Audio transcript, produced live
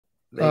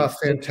Stage is all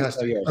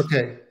Fantastic. yours.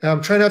 Okay.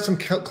 I'm trying out some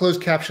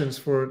closed captions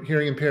for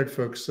hearing impaired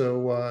folks.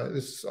 So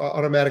this is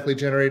automatically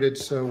generated.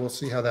 So we'll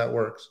see how that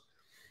works.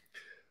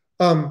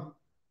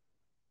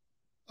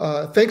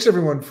 Thanks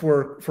everyone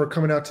for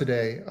coming out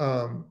today.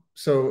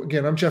 So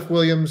again, I'm Jeff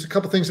Williams. A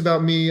couple things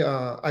about me.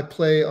 I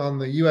play on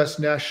the U.S.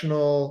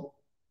 national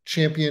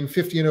champion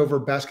 50 and over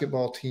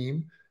basketball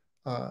team.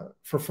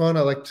 For fun,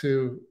 I like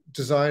to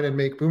design and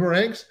make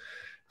boomerangs.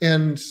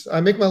 And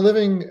I make my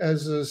living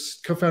as a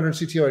co-founder and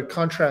CTO at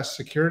Contrast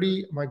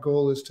Security. My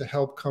goal is to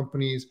help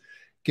companies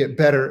get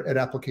better at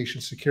application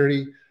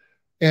security.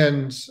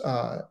 And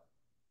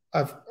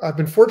I've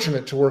been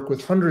fortunate to work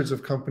with hundreds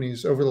of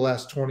companies over the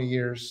last 20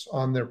 years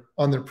on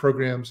their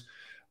programs.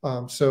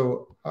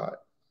 So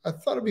I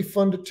thought it'd be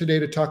fun today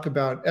to talk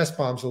about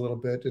SBOMs a little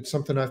bit. It's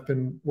something I've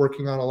been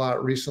working on a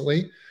lot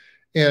recently,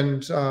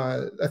 and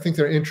I think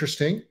they're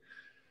interesting.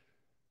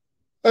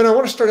 And I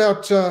want to start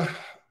out,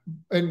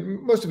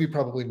 and most of you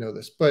probably know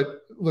this,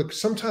 but look,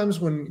 sometimes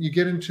when you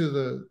get into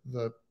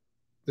the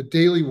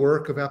daily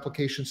work of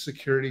application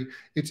security,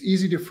 it's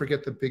easy to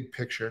forget the big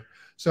picture.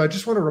 So I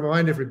just want to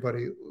remind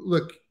everybody,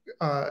 look,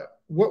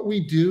 what we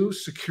do,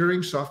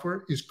 securing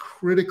software, is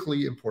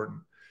critically important.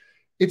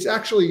 It's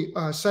actually,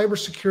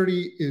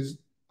 cybersecurity is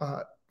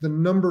the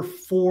number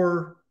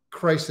 4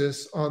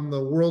 crisis on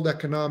the World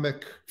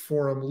Economic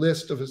Forum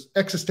list of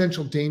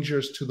existential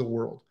dangers to the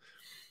world.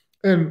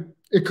 And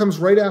it comes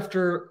right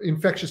after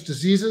infectious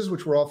diseases,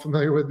 which we're all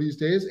familiar with these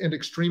days, and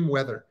extreme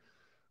weather.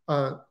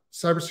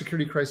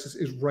 Cybersecurity crisis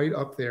is right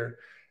up there.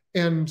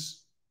 And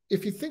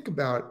if you think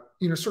about,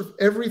 sort of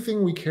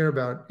everything we care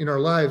about in our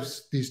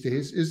lives these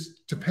days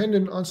is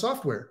dependent on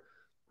software.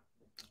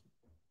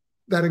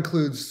 That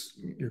includes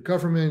your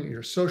government,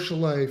 your social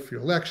life,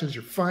 your elections,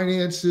 your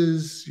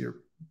finances, your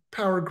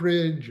power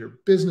grid, your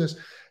business.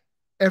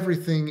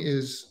 Everything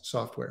is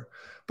software.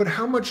 But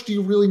how much do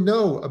you really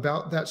know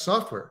about that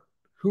software?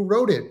 Who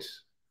wrote it?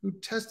 Who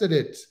tested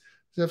it? Does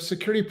it have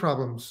security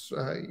problems?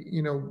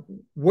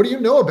 What do you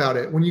know about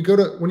it when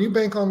you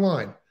bank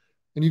online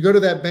and you go to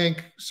that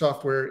bank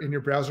software in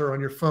your browser or on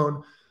your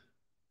phone?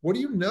 What do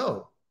you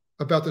know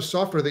about the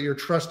software that you're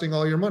trusting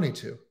all your money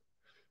to?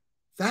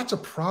 That's a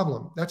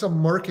problem. That's a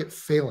market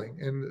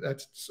failing, and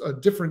that's a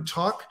different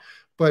talk,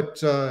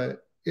 but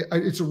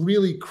it's a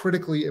really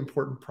critically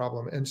important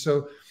problem. And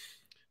so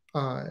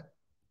I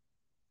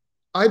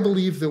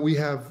believe that we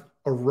have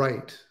a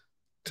right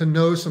to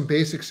know some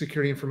basic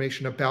security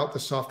information about the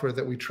software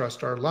that we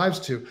trust our lives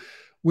to.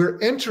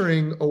 We're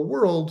entering a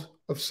world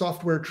of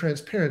software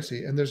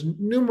transparency, and there's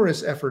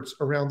numerous efforts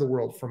around the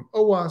world, from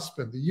OWASP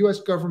and the US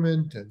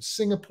government and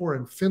Singapore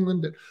and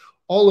Finland and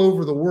all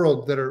over the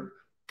world, that are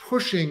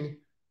pushing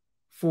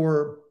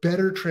for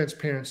better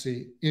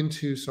transparency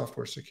into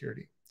software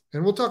security.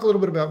 And we'll talk a little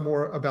bit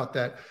more about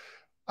that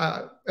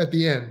at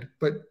the end.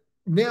 But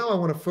now I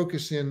want to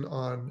focus in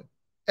on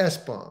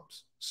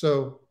SBOMs.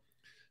 So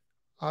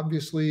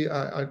obviously,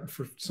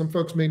 for some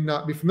folks may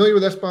not be familiar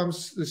with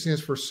SBOMs, this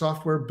stands for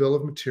Software Bill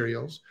of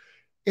Materials.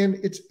 And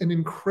it's an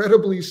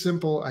incredibly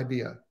simple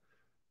idea.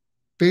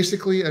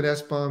 Basically, an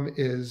SBOM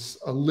is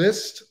a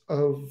list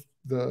of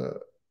the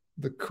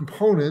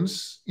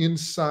components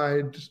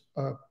inside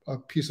a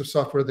piece of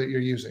software that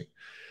you're using.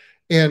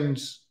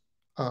 And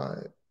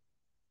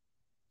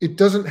it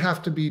doesn't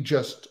have to be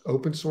just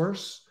open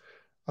source.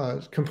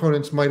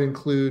 Components might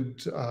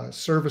include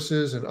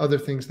services and other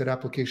things that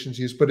applications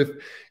use, but if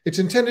it's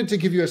intended to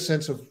give you a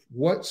sense of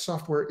what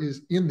software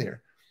is in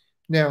there.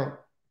 Now,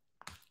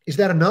 is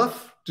that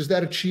enough? Does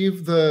that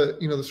achieve the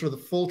sort of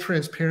the full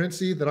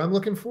transparency that I'm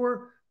looking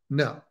for?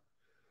 No.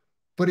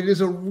 But it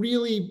is a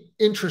really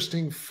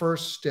interesting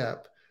first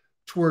step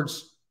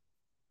towards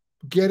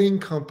getting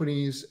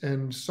companies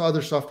and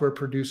other software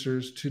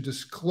producers to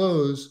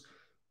disclose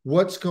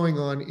what's going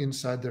on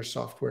inside their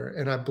software.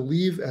 And I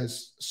believe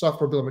as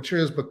software bill of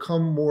materials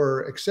become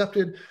more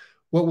accepted,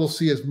 what we'll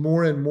see is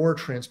more and more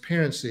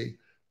transparency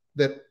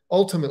that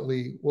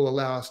ultimately will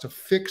allow us to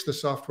fix the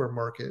software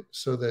market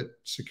so that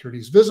security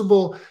is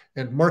visible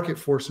and market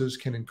forces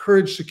can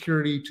encourage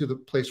security to the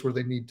place where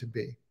they need to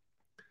be.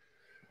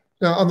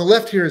 Now, on the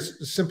left here is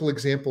a simple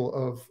example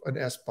of an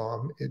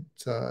SBOM.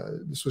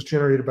 This was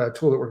generated by a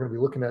tool that we're going to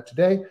be looking at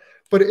today,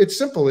 but it's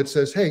simple. It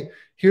says, hey,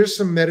 here's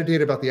some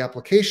metadata about the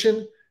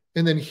application,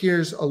 and then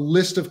here's a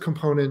list of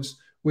components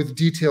with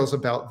details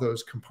about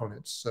those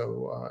components.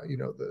 So,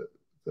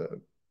 the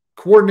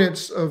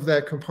coordinates of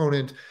that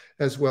component,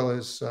 as well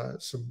as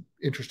some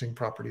interesting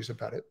properties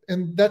about it.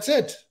 And that's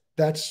it.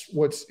 That's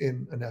what's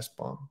in an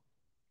SBOM.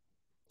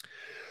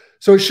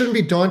 So it shouldn't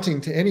be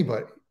daunting to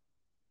anybody.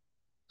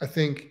 I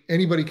think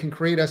anybody can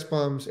create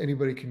SBOMs,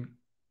 anybody can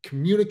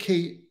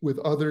communicate with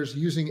others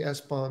using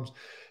SBOMs,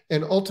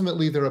 and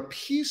ultimately they're a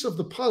piece of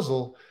the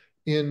puzzle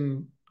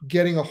in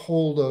getting a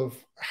hold of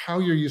how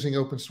you're using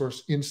open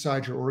source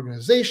inside your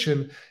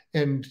organization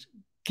and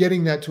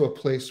getting that to a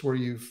place where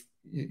you're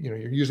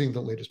using the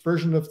latest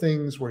version of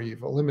things, where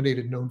you've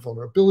eliminated known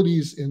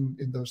vulnerabilities in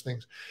those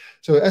things.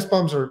 So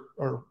SBOMs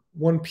are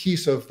one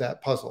piece of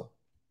that puzzle.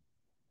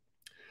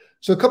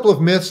 So a couple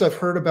of myths I've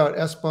heard about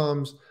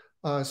SBOMs.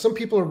 Some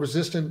people are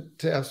resistant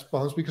to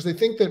SBOMs because they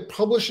think that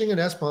publishing an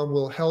SBOM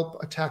will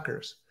help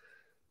attackers.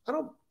 I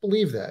don't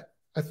believe that.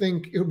 I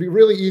think it would be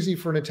really easy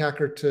for an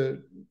attacker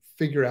to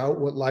figure out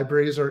what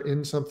libraries are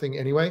in something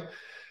anyway.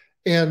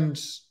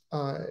 And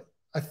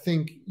I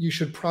think you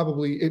should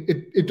probably,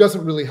 it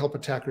doesn't really help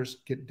attackers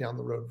get down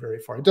the road very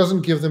far. It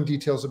doesn't give them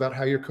details about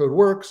how your code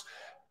works.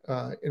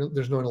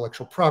 There's no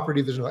intellectual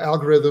property. There's no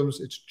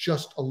algorithms. It's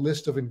just a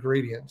list of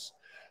ingredients.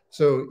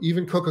 So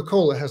even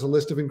Coca-Cola has a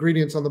list of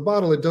ingredients on the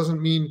bottle. It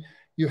doesn't mean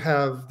you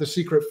have the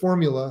secret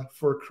formula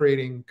for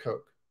creating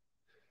Coke.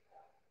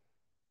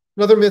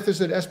 Another myth is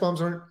that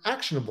SBOMs aren't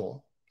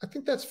actionable. I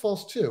think that's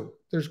false too.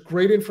 There's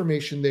great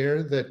information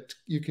there that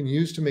you can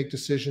use to make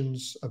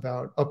decisions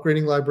about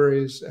upgrading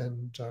libraries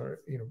and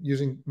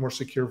using more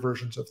secure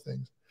versions of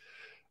things.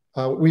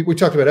 We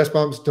talked about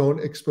SBOMs don't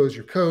expose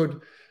your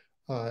code.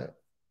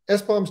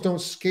 SBOMs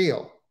don't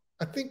scale.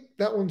 I think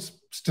that one's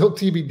still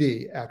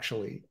TBD,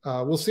 actually.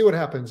 We'll see what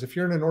happens. If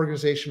you're in an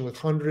organization with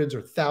hundreds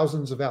or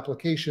thousands of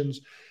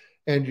applications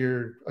and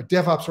you're a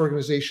DevOps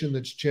organization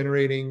that's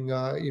generating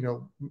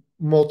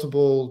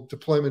multiple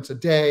deployments a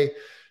day,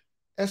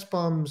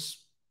 SBOMs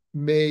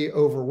may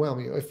overwhelm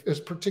you,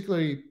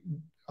 particularly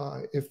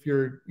if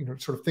you're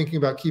sort of thinking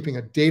about keeping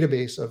a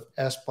database of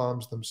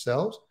SBOMs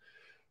themselves.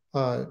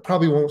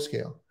 Probably won't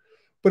scale.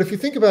 But if you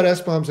think about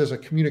SBOMs as a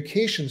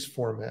communications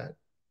format,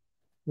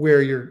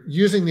 where you're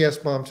using the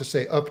SBOM to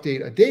say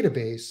update a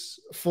database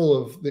full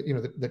of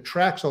that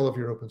tracks all of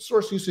your open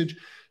source usage,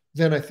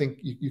 then I think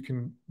you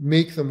can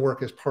make them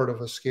work as part of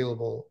a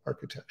scalable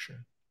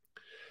architecture.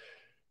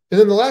 And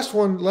then the last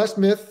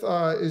myth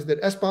is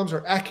that SBOMs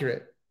are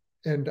accurate.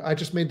 And I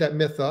just made that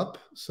myth up,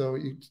 so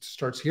it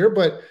starts here.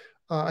 But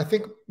I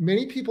think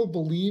many people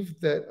believe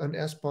that an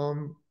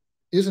SBOM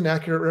is an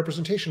accurate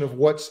representation of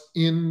what's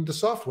in the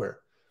software.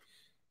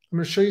 I'm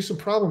going to show you some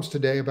problems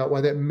today about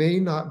why that may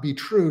not be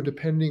true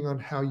depending on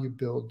how you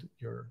build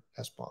your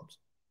SBOMs.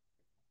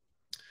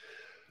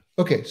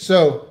 Okay,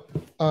 so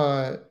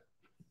I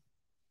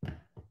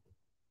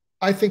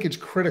think it's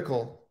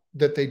critical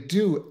that they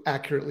do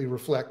accurately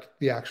reflect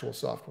the actual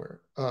software.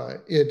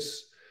 We're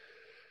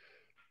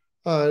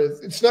not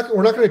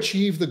going to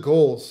achieve the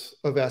goals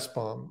of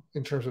SBOM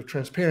in terms of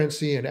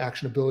transparency and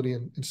actionability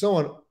and so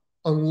on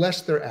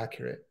unless they're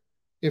accurate.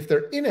 If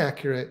they're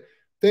inaccurate,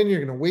 then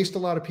you're going to waste a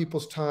lot of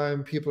people's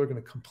time. People are going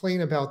to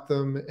complain about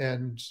them,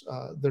 and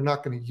they're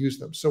not going to use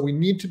them. So we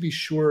need to be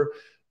sure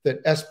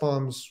that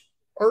SBOMs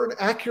are an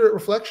accurate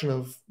reflection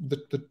of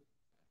the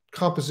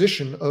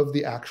composition of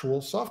the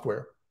actual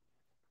software.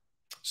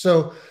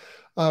 So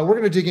we're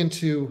going to dig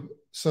into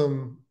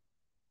some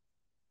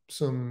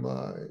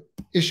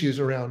issues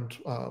around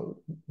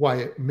why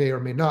it may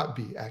or may not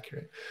be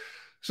accurate.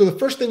 So the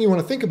first thing you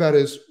want to think about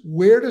is,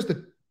 where does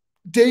the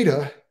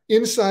data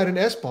inside an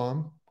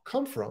SBOM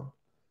come from?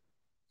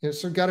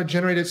 So got to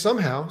generate it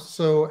somehow.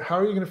 So how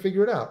are you going to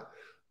figure it out?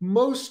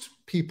 Most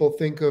people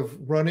think of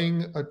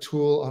running a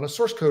tool on a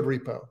source code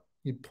repo.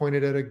 You'd point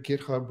it at a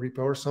GitHub repo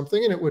or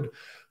something, and it would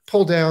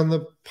pull down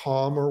the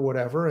POM or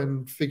whatever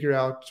and figure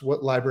out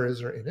what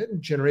libraries are in it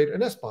and generate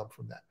an SBOM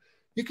from that.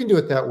 You can do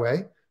it that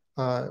way.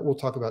 We'll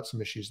talk about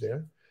some issues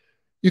there.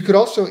 You could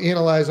also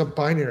analyze a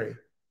binary.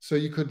 So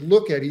you could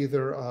look at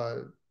either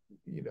a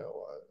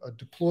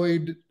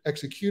deployed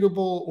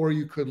executable, or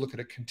you could look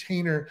at a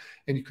container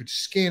and you could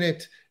scan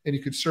it and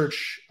you could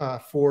search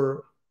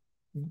for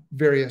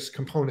various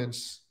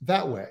components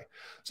that way.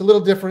 It's a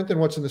little different than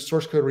what's in the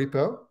source code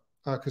repo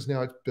because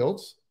now it's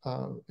built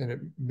and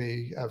it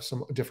may have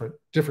some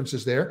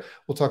differences there.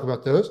 We'll talk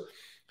about those.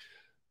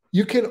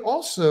 You can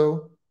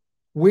also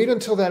wait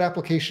until that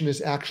application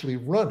is actually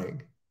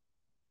running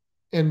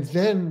and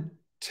then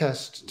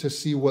test to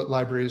see what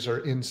libraries are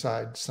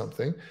inside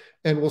something.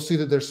 And we'll see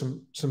that there's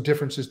some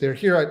differences there.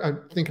 Here,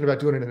 I'm thinking about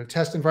doing it in a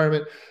test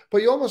environment,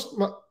 but you almost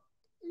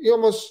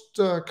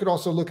could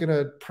also look in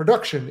a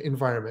production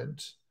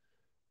environment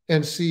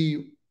and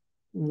see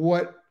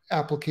what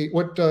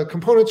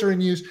components are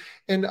in use.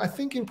 And I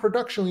think in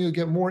production, you'll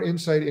get more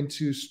insight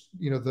into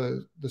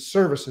the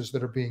services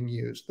that are being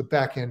used, the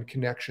backend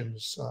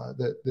connections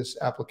that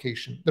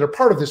are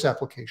part of this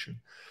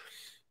application.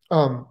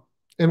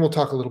 And we'll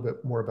talk a little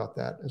bit more about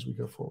that as we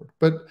go forward.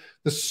 But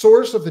the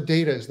source of the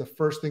data is the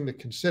first thing to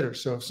consider.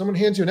 So if someone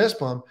hands you an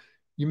SBOM,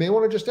 you may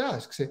want to just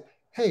ask, say,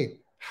 hey,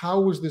 how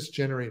was this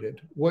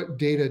generated? What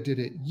data did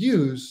it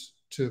use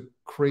to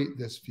create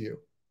this view?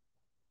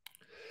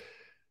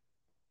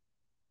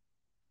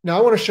 Now,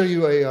 I want to show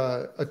you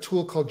a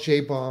tool called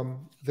JBOM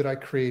that I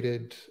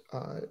created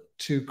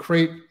to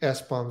create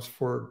SBOMs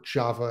for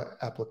Java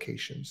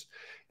applications.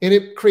 And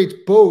it creates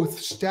both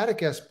static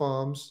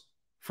SBOMs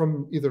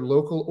from either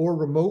local or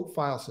remote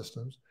file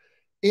systems,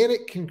 and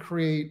it can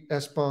create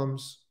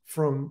SBOMs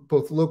from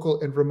both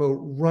local and remote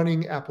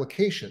running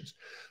applications.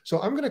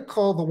 So I'm going to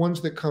call the ones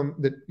that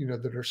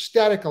are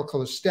static, I'll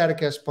call those static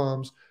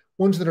SBOMs.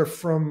 Ones that are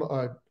from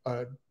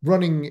a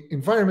running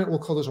environment, we'll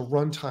call those a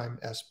runtime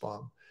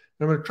SBOM.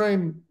 And I'm going to try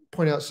and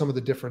point out some of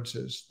the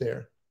differences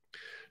there.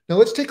 Now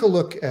let's take a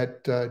look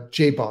at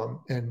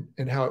JBOM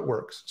and how it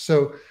works.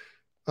 So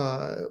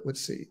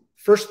let's see.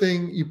 First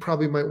thing you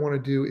probably might want to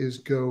do is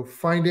go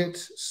find it.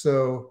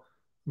 So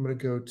I'm going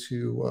to go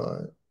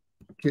to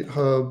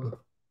GitHub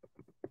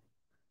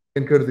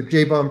and go to the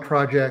JBOM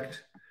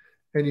project.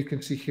 And you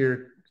can see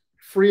here,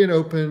 free and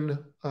open,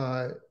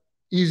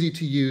 easy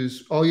to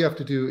use. All you have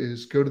to do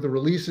is go to the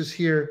releases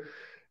here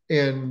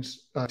and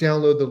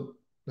download the,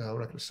 no, I'm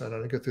not going to sign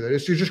on and go through that.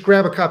 It's, you just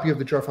grab a copy of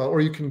the jar file, or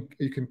you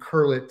can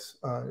curl it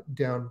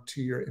down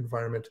to your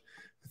environment.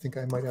 I think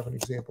I might have an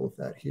example of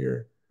that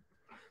here.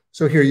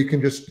 So here you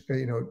can just,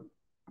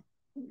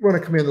 run a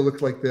command that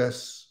looks like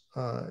this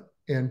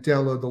and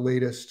download the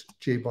latest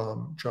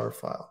JBOM jar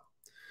file.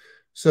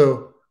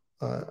 So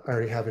I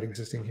already have it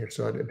existing here,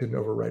 so I didn't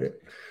overwrite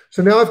it.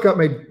 So now I've got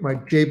my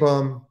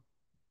JBOM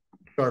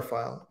jar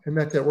file, and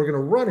that's it. We're going to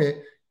run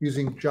it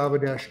using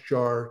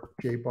java-jar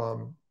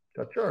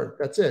jbom.jar.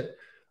 That's it.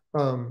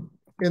 And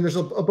there's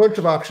a bunch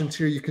of options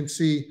here. You can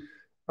see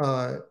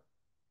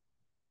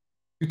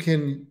you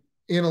can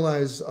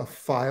analyze a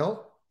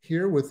file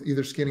here with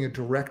either scanning a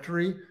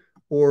directory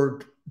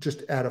or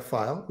just add a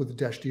file with the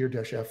 -d or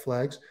 -f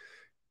flags.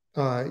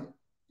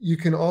 You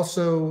can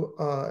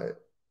also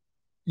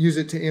use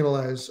it to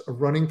analyze a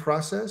running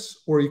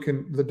process, or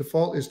the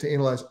default is to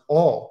analyze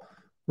all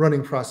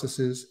running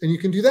processes. And you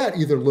can do that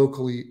either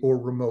locally or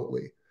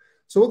remotely.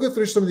 So we'll go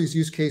through some of these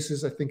use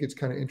cases. I think it's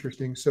kind of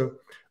interesting. So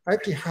I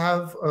actually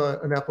have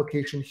an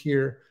application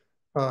here.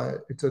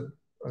 It's a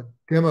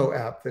demo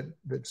app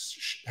that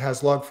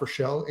has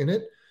Log4Shell in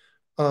it.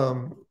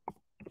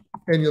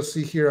 And you'll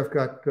see here I've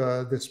got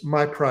this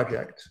My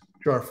Project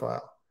jar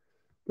file,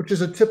 which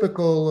is a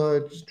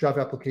typical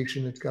Java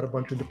application. It's got a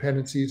bunch of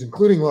dependencies,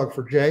 including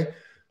Log4j.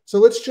 So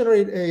let's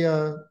generate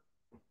a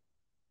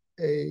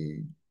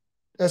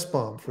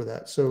SBOM for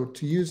that. So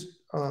to use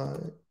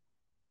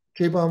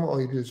JBOM, all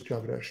you do is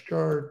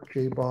java-jar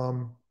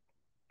JBOM.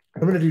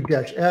 I'm going to do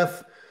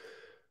 -f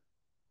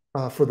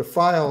for the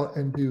file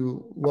and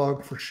do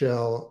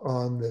Log4Shell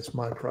on this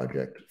My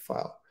Project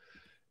file.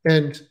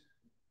 And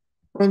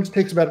runs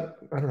takes about,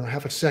 I don't know,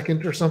 half a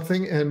second or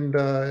something, and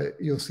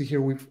you'll see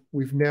here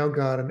we've now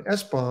got an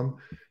SBOM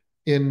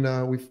in.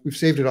 We've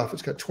saved it off.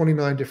 It's got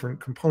 29 different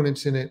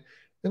components in it,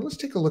 and let's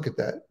take a look at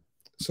that.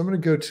 So I'm going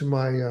to go to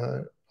my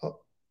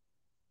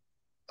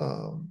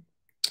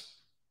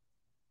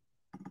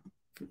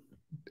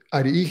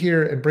IDE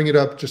here and bring it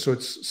up just so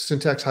it's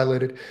syntax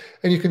highlighted,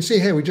 and you can see,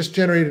 hey, we just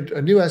generated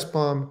a new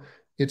SBOM.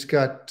 It's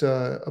got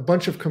a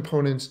bunch of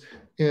components,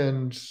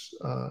 and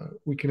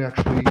we can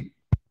actually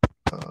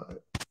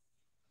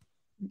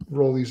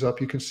roll these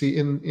up. You can see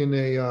in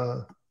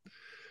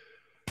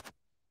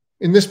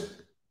this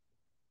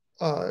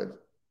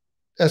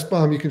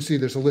SBOM, you can see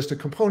there's a list of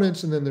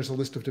components, and then there's a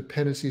list of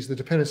dependencies. The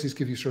dependencies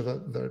give you sort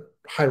of the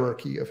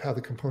hierarchy of how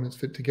the components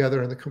fit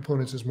together, and the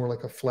components is more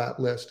like a flat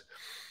list.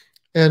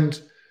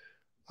 And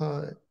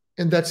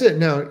that's it.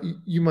 Now,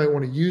 you might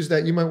want to use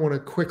that. You might want to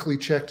quickly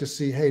check to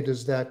see, hey,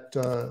 does that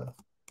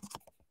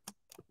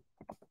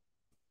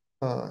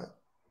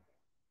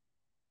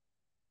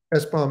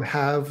SBOM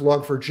have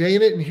Log4j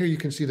in it? And here you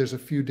can see there's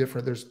a few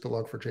different, there's the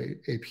Log4j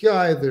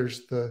API,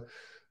 there's the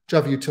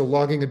Java util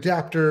logging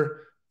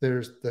adapter,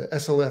 there's the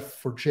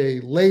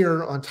SLF4j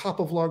layer on top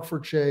of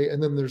Log4j,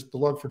 and then there's the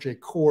Log4j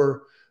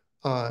core.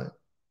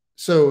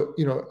 So,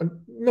 a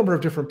number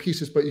of different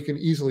pieces, but you can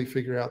easily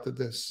figure out that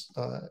this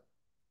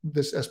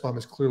SBOM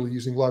is clearly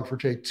using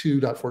Log4j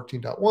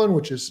 2.14.1,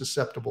 which is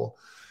susceptible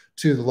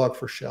to the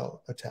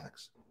Log4Shell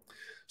attacks.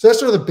 So that's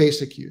sort of the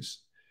basic use.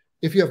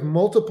 If you have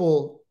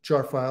multiple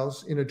jar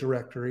files in a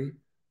directory,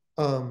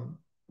 and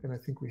I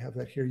think we have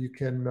that here, you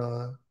can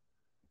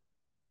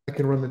I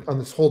can run on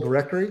this whole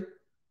directory,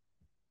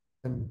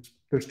 and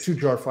there's 2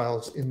 jar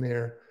files in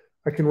there.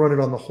 I can run it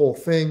on the whole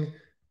thing,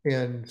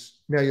 and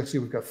now you'll see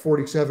we've got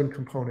 47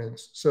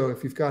 components. So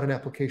if you've got an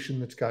application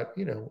that's got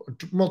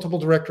multiple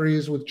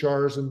directories with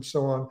jars and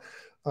so on,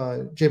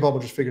 JBOM will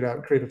just figure it out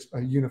and create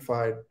a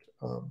unified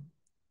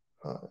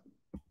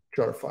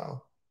jar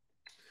file.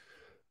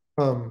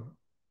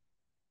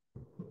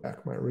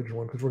 Back my original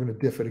one because we're going to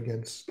diff it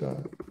against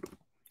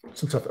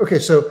some stuff. Okay,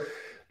 so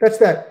that's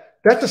that.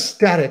 That's a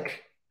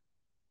static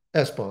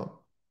SBOM.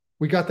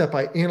 We got that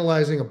by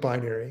analyzing a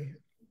binary.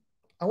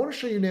 I want to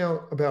show you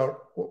now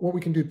about what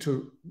we can do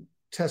to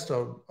test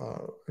or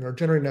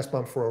generate an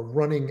SBOM for a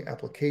running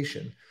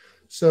application.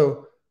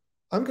 So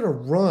I'm going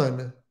to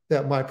run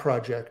that My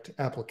Project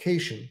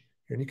application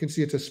here, and you can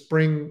see it's a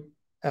Spring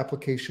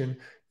application.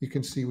 You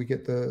can see we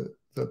get the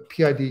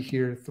PID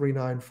here,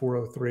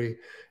 39403.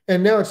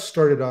 And now it's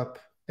started up,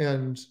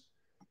 and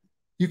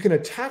you can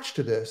attach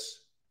to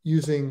this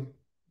using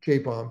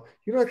JBOM.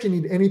 You don't actually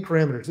need any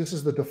parameters. This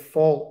is the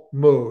default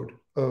mode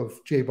of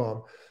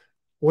JBOM.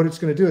 What it's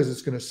going to do is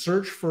it's going to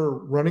search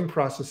for running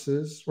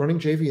processes, running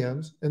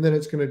JVMs, and then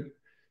it's going to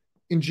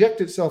inject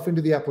itself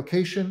into the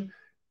application,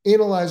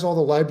 analyze all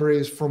the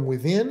libraries from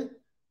within,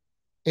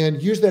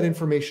 and use that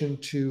information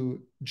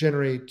to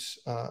generate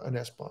an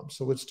SBOM.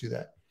 So let's do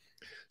that.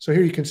 So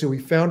here you can see we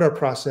found our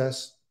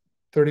process.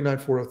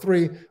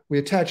 39403. We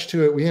attached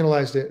to it, we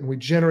analyzed it, and we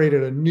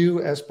generated a new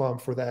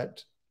SBOM for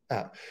that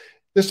app.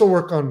 This will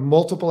work on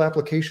multiple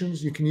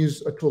applications. You can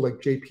use a tool like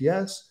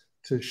JPS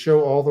to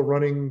show all the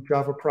running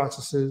Java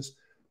processes,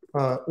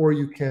 or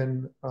you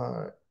can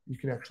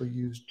actually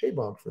use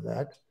JBOM for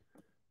that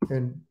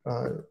and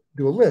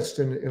do a list,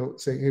 and it'll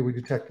say, hey, we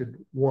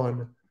detected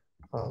one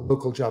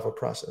local Java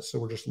process. So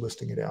we're just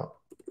listing it out.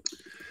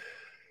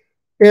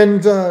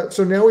 And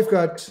so now we've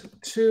got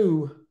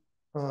two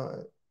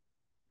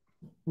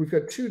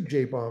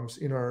JBOMs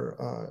in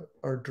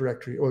our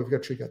directory. Oh, we've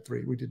actually got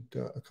three. We did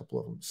a couple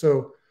of them.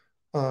 So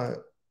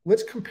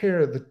let's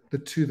compare the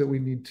two that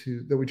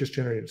we just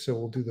generated. So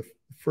we'll do the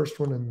first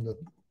one and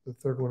the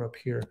third one up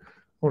here.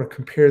 I want to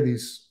compare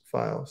these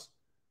files.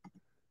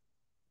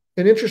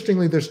 And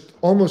interestingly, there's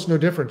almost no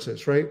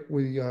differences, right?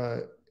 We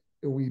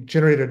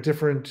generated a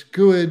different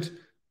GUID,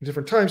 a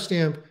different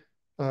timestamp.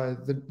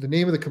 The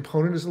name of the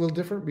component is a little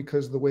different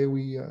because of the way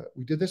we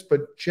did this,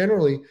 but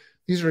generally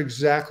these are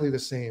exactly the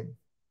same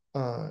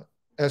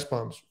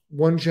SBOMs.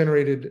 One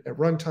generated at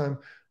runtime,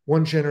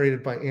 one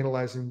generated by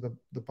analyzing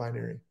the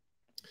binary.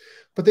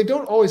 But they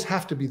don't always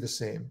have to be the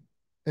same,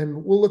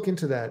 and we'll look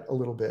into that a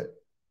little bit.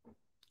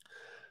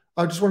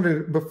 I just wanted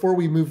to, before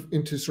we move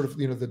into sort of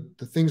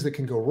the things that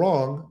can go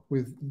wrong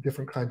with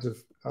different kinds of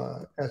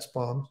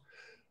SBOMs,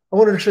 I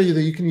wanted to show you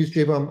that you can use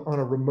JBOM on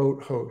a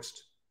remote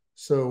host.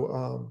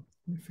 So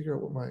let me figure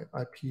out what my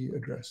IP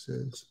address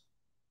is.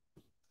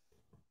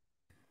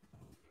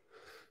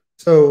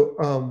 So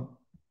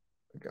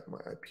I got my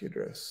IP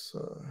address.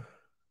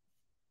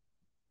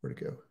 Where'd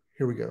it go?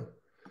 Here we go.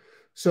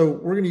 So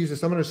we're going to use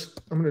this. I'm going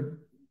to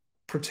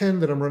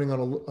pretend that I'm running on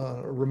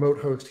a remote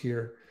host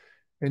here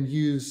and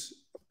use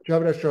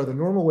Java-jar the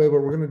normal way,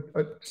 but we're going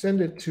to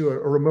send it to a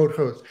remote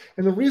host.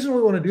 And the reason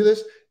we want to do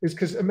this is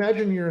because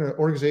imagine you're in an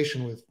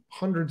organization with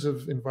hundreds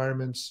of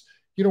environments.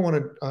 You don't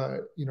want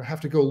to have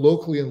to go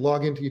locally and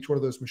log into each one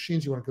of those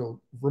machines. You want to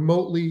go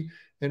remotely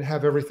and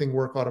have everything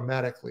work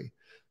automatically.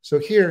 So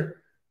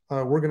here,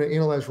 we're going to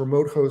analyze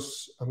remote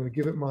hosts. I'm going to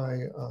give it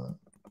my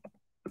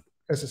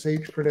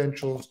SSH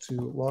credentials to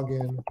log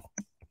in.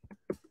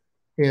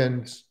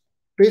 And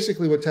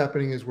basically what's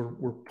happening is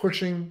we're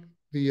pushing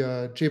the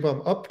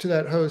JBOM up to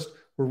that host,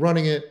 we're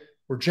running it,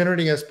 we're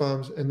generating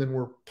SBOMs, and then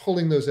we're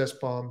pulling those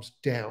SBOMs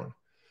down.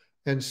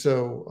 And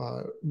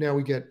so now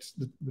we get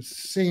the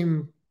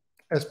same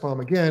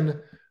SBOM again.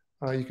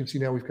 You can see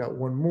now we've got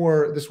one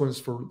more. This one's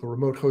for the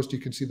remote host. You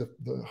can see the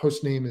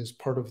host name is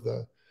part of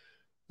the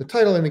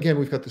title. And again,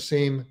 we've got the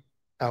same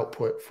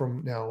output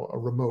from now a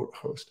remote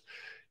host.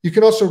 You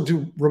can also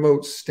do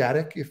remote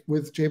static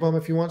with JBOM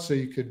if you want. So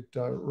you could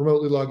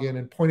remotely log in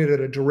and point it at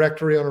a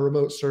directory on a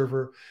remote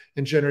server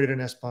and generate an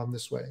SBOM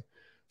this way.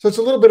 So it's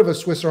a little bit of a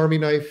Swiss Army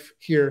knife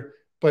here,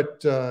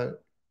 but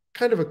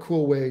kind of a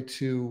cool way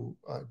to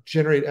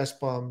generate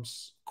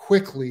SBOMs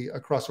quickly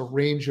across a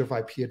range of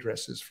IP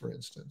addresses, for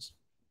instance.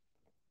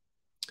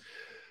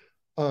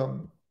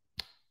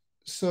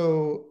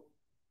 So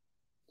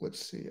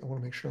let's see. I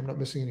want to make sure I'm not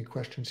missing any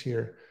questions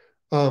here.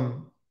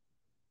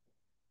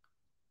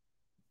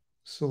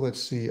 So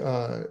let's see.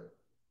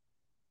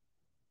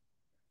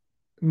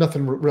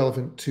 Nothing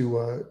relevant to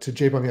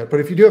JBOM yet. But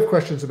if you do have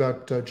questions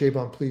about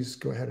JBOM, please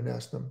go ahead and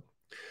ask them.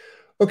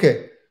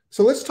 Okay,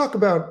 so let's talk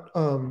about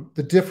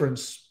the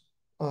difference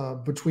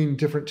between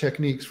different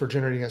techniques for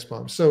generating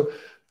SBOMs. So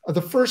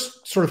the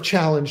first sort of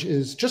challenge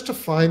is just to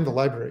find the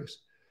libraries.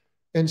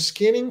 And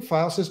scanning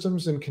file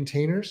systems and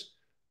containers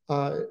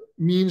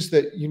means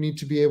that you need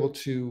to be able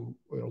to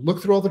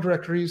look through all the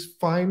directories,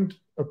 find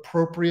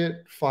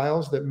appropriate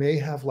files that may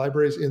have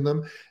libraries in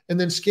them, and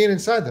then scan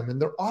inside them.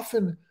 And they're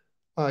often,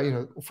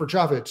 for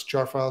Java, it's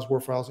jar files, WAR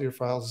files, EAR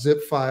files,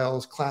 zip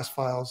files, class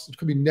files. It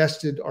could be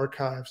nested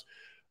archives.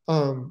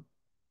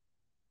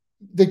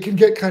 They can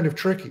get kind of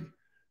tricky.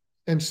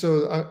 And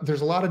so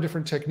there's a lot of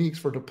different techniques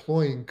for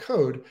deploying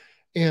code,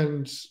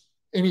 and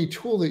any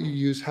tool that you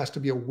use has to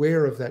be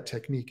aware of that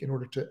technique in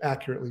order to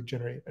accurately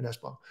generate an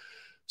SBOM.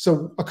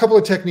 So a couple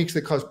of techniques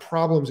that cause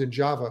problems in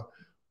Java.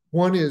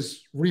 One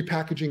is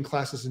repackaging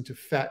classes into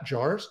fat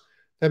jars.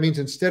 That means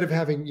instead of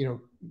having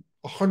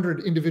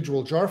 100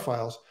 individual jar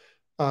files,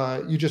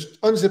 you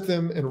just unzip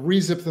them and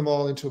rezip them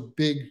all into a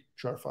big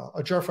jar file.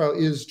 A jar file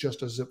is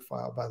just a zip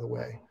file, by the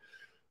way.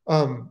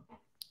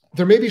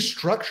 There may be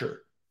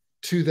structure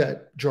to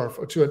that jar,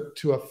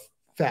 to a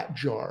fat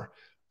jar.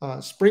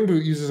 Spring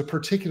Boot uses a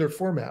particular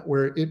format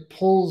where it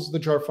pulls the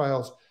jar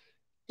files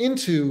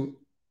into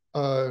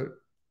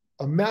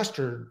a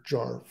master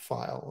jar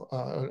file,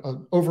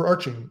 an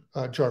overarching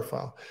jar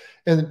file,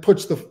 and it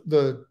puts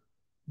the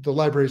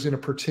libraries in a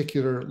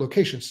particular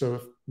location.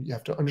 So you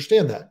have to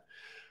understand that.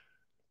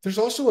 There's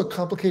also a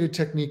complicated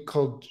technique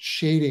called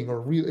shading,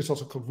 or it's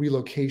also called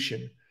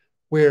relocation,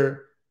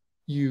 where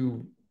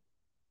you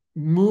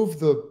move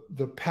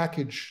the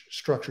package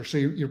structure. So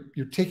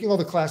you're taking all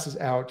the classes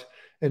out,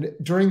 and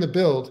during the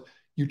build,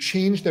 you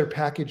change their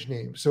package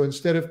name. So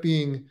instead of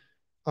being,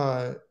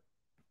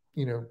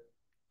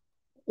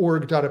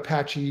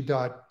 org.apache.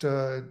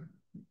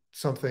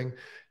 Something,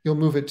 you'll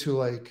move it to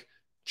like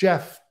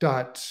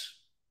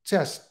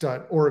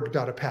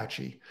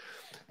jeff.test.org.apache.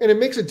 And it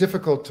makes it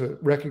difficult to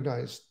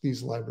recognize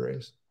these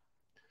libraries.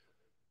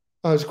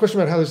 There's a question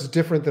about how this is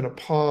different than a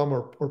POM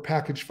or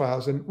package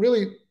files. And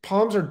really,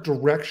 POMs are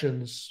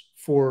directions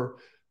for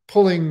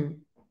pulling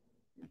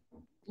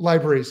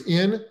libraries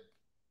in,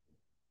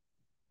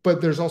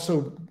 but there's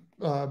also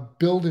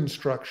build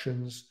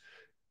instructions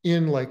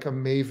in like a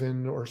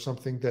Maven or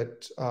something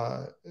that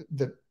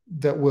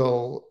that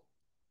will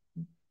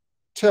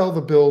tell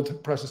the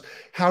build process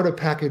how to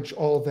package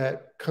all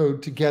that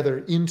code together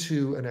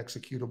into an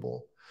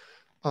executable,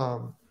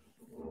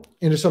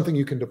 into something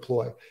you can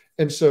deploy.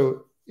 And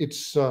so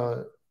it's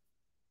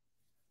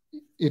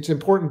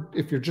important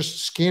if you're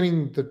just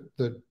scanning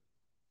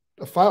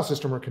a file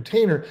system or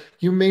container,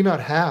 you may not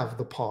have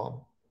the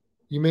POM.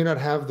 You may not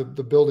have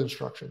the build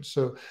instructions.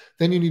 So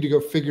then you need to go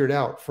figure it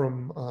out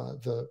from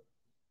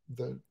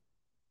the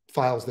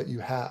files that you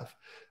have.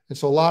 And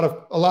so a lot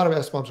of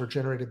SBOMs are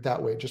generated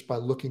that way, just by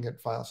looking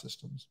at file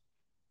systems.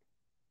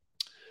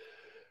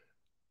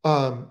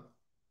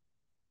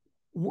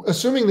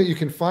 Assuming that you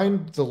can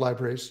find the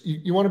libraries,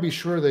 you want to be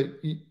sure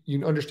that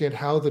you understand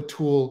how the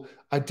tool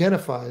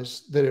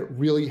identifies that it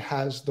really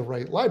has the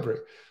right library.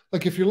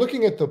 Like if you're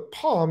looking at the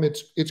POM,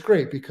 it's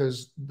great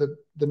because the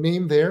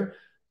name there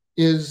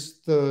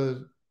is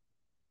the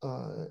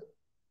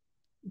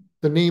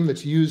name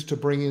that's used to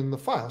bring in the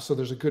file. So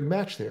there's a good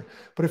match there.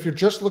 But if you're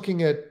just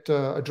looking at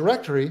a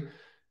directory,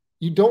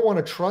 you don't want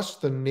to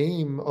trust the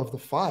name of the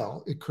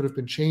file. It could have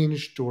been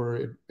changed,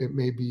 or it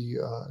may be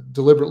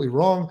deliberately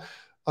wrong.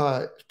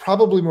 It's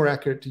probably more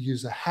accurate to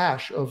use a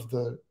hash of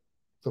the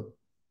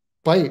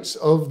bytes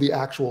of the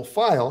actual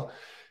file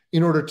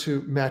in order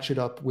to match it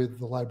up with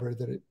the library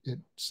that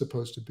it's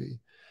supposed to be.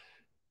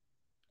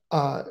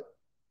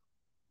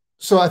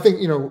 So I think,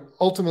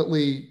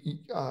 ultimately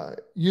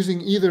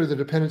using either the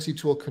dependency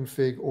tool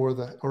config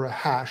or a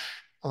hash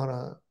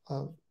on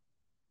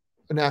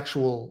an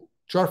actual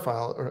jar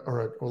file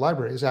or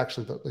library is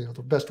actually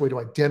the best way to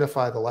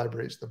identify the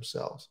libraries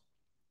themselves.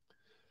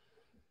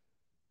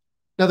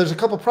 Now, there's a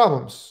couple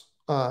problems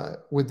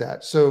with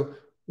that. So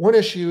one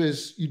issue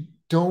is you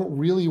don't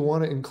really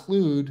want to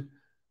include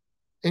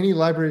any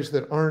libraries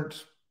that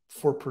aren't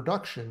for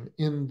production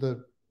in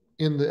the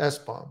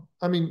SBOM.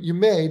 I mean, you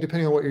may,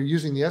 depending on what you're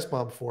using the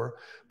SBOM for,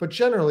 but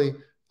generally,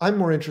 I'm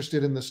more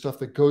interested in the stuff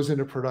that goes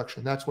into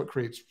production. That's what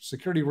creates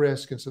security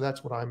risk, and so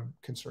that's what I'm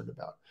concerned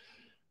about.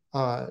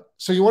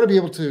 So you want to be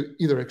able to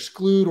either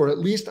exclude or at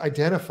least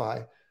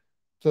identify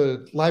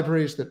the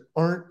libraries that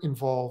aren't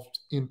involved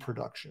in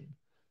production.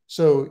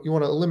 So you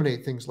want to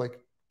eliminate things like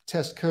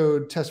test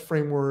code, test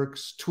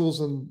frameworks, tools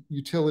and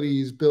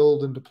utilities,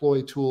 build and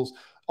deploy tools.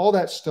 All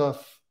that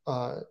stuff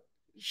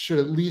should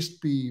at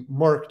least be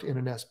marked in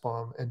an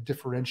SBOM and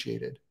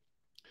differentiated.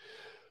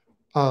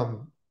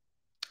 So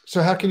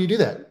how can you do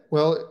that?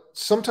 Well,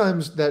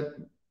 sometimes that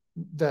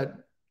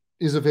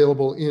is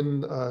available in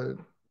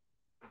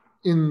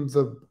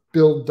the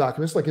build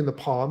documents, like in the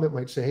POM. It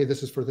might say, hey,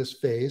 this is for this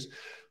phase,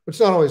 but it's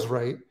not always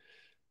right.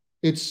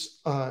 It's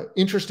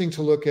interesting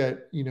to look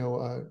at,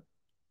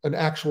 an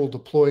actual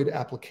deployed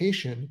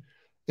application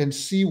and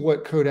see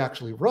what code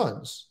actually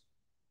runs.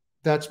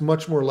 That's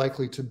much more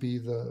likely to be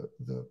the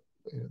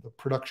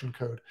production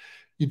code.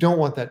 You don't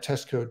want that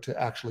test code to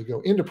actually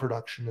go into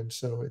production, and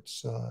so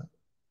it's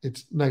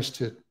nice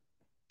to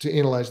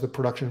analyze the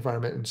production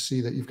environment and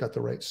see that you've got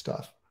the right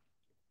stuff.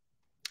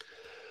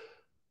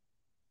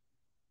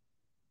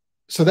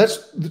 So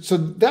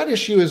that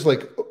issue is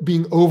like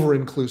being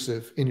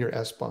over-inclusive in your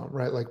SBOM,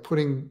 right? Like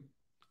putting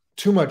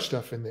too much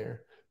stuff in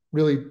there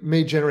really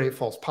may generate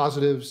false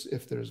positives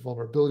if there's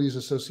vulnerabilities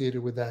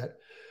associated with that.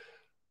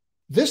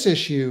 This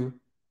issue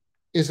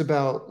is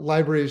about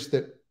libraries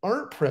that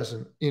aren't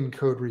present in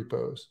code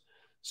repos.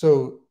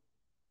 So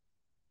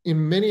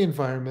in many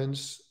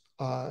environments,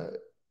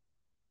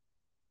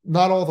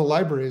 not all the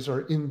libraries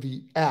are in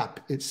the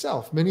app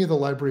itself. Many of the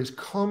libraries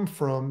come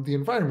from the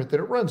environment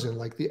that it runs in,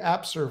 like the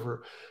app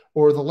server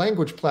or the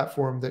language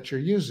platform that you're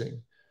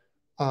using.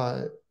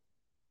 Those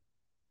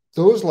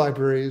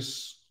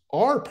libraries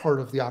are part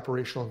of the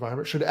operational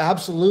environment, should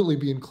absolutely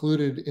be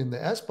included in the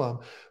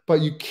SBOM, but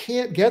you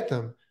can't get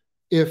them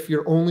if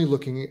you're only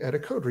looking at a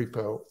code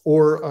repo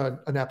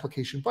or an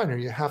application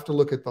binary. You have to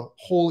look at the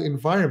whole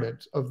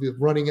environment of the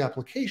running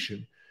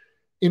application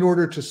in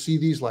order to see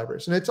these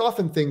libraries. And it's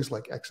often things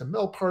like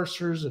XML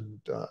parsers and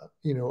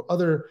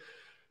other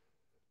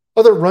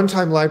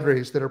runtime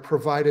libraries that are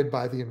provided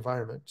by the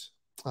environment.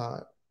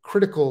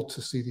 Critical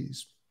to see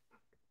these.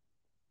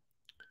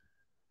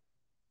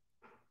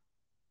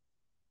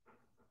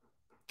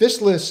 This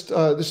list,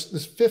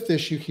 this fifth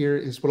issue here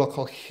is what I'll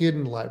call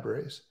hidden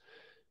libraries.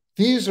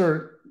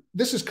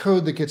 This is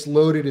code that gets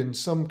loaded in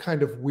some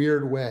kind of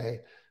weird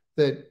way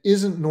that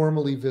isn't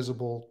normally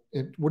visible.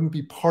 It wouldn't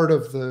be part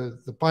of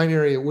the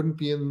binary. It wouldn't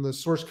be in the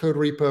source code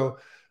repo.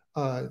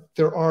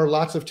 There are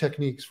lots of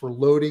techniques for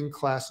loading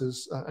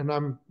classes, and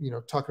I'm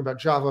talking about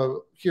Java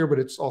here, but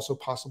it's also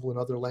possible in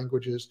other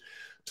languages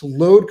to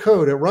load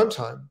code at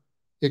runtime.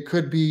 It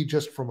could be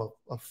just from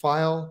a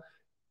file.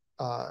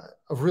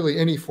 of really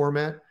any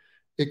format.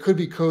 It could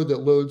be code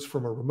that loads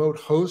from a remote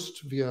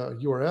host via a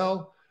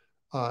URL.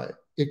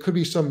 It could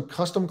be some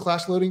custom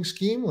class loading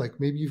scheme, like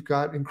maybe you've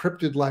got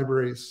encrypted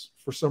libraries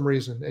for some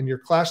reason, and your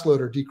class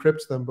loader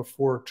decrypts them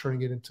before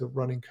turning it into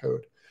running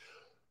code.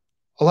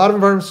 A lot of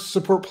environments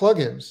support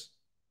plugins.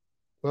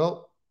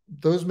 Well,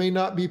 those may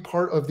not be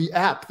part of the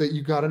app that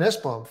you got an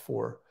SBOM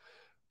for,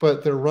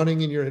 but they're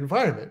running in your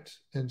environment.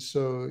 And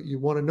so you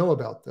want to know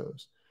about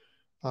those.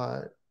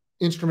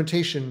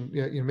 Instrumentation,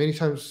 many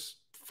times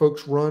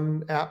folks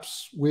run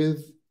apps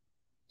with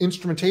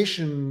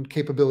instrumentation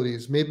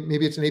capabilities.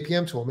 Maybe it's an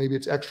APM tool, maybe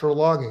it's extra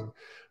logging.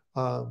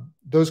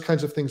 Those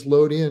kinds of things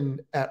load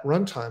in at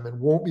runtime and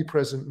won't be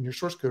present in your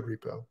source code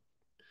repo.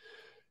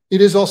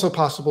 It is also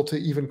possible to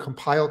even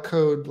compile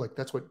code, like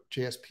that's what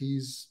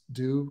JSPs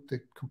do. They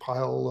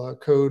compile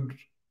code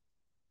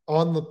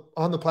on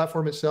the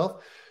platform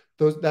itself.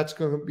 That's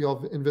going to be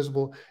all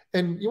invisible.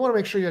 And you want to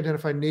make sure you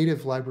identify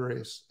native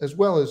libraries as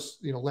well as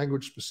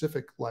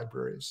language-specific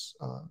libraries.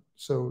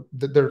 So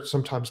that they're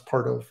sometimes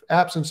part of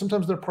apps and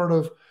sometimes they're part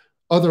of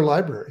other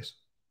libraries.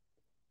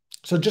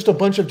 So just a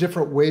bunch of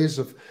different ways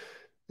of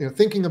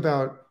thinking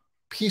about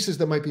pieces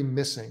that might be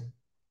missing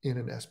in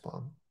an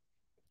SBOM.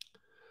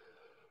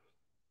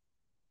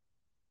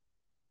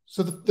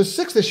 So the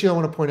sixth issue I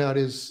want to point out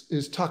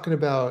is talking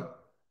about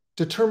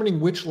determining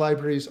which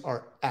libraries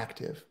are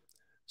active.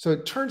 So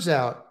it turns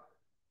out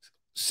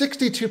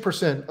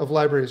 62% of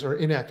libraries are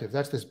inactive.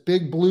 That's this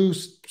big blue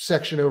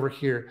section over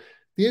here.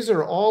 These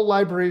are all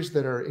libraries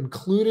that are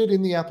included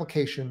in the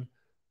application,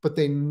 but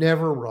they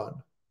never run.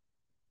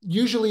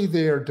 Usually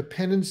they are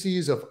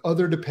dependencies of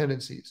other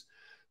dependencies.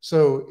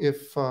 So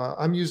if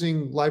I'm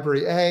using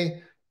library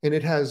A and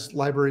it has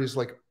libraries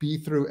like B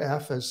through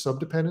F as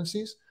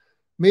subdependencies,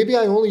 maybe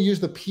I only use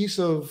the piece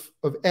of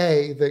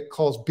A that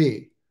calls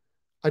B.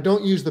 I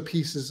don't use the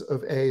pieces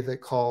of A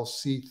that call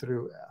C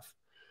through F.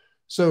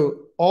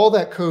 So all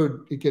that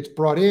code, it gets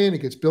brought in,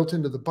 it gets built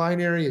into the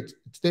binary, it's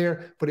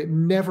there, but it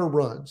never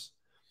runs.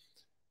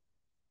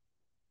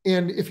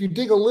 And if you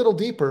dig a little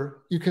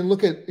deeper, you can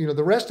look at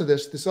the rest of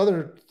this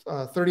other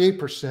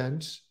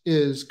 38%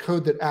 is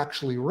code that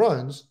actually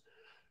runs.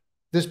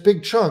 This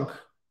big chunk,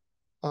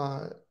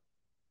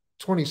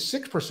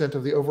 26%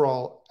 of the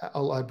overall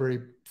library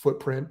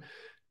footprint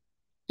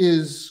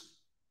is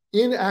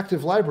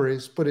inactive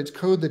libraries, but it's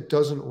code that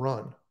doesn't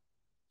run.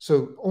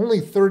 So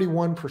only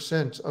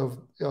 31% of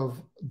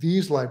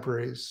these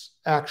libraries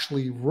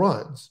actually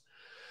runs.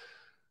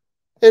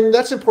 And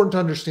that's important to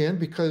understand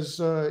because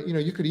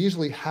you could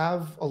easily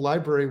have a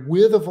library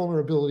with a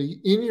vulnerability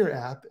in your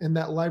app, and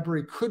that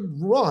library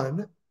could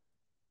run,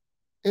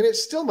 and it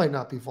still might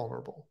not be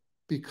vulnerable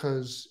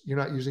because you're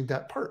not using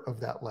that part of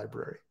that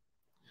library.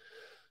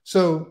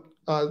 So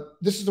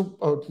this is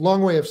a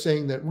long way of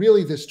saying that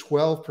really this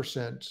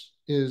 12%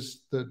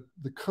 is the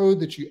code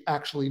that you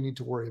actually need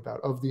to worry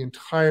about of the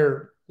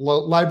entire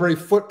library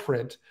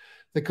footprint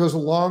that goes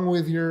along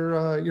with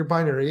your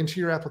binary into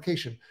your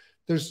application.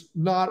 There's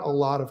not a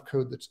lot of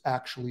code that's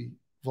actually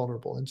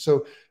vulnerable. And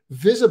so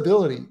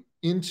visibility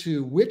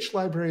into which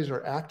libraries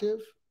are active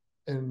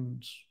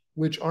and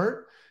which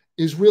aren't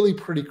is really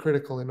pretty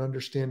critical in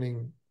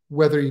understanding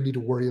whether you need to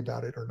worry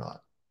about it or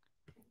not.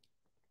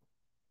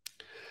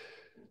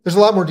 There's a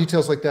lot more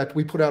details like that.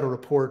 We put out a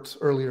report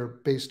earlier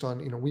based on,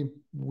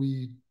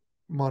 we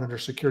monitor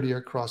security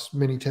across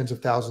many tens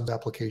of thousands of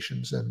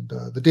applications, and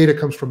the data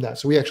comes from that.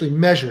 So we actually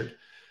measured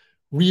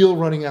real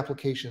running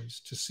applications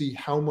to see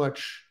how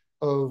much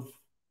of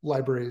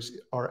libraries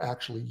are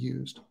actually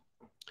used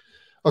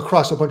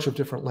across a bunch of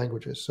different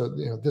languages. So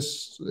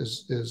this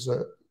is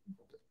a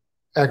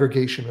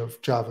aggregation of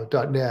Java,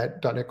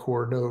 .NET, .NET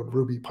Core, Node,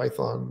 Ruby,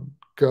 Python,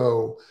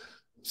 Go,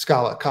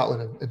 Scala,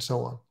 Kotlin, and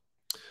so on.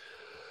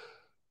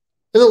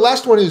 And the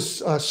last one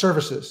is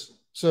services.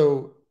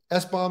 So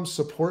SBOMs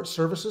support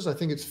services. I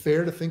think it's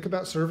fair to think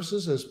about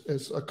services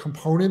as a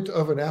component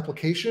of an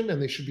application,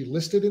 and they should be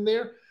listed in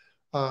there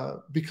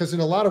because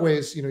in a lot of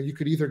ways, you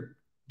could either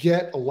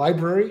get a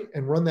library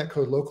and run that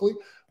code locally,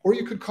 or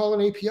you could call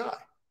an API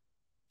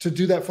to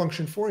do that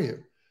function for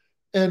you.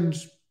 And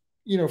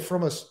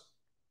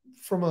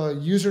from a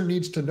user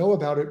needs to know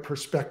about it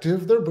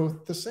perspective, they're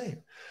both the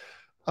same.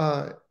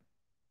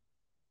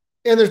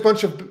 And there's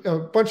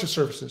a bunch of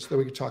services that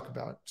we could talk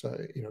about.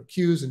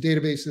 Queues and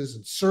databases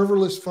and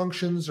serverless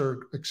functions are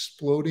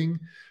exploding.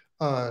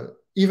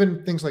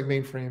 Even things like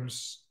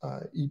mainframes,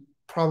 you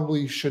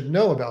probably should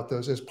know about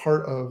those as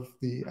part of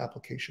the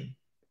application.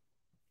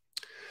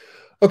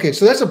 Okay,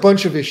 so that's a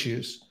bunch of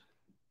issues.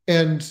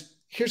 And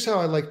here's how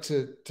I like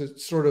to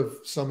sort of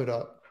sum it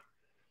up.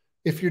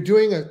 If you're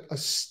doing a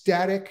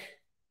static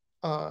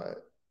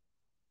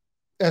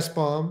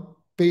SBOM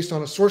based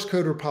on a source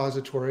code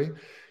repository,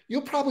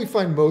 you'll probably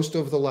find most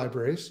of the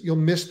libraries. You'll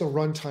miss the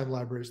runtime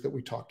libraries that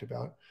we talked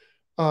about.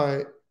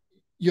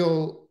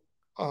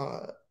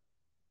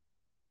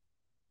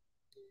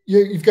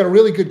 You've got a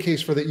really good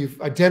case for that.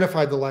 You've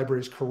identified the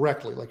libraries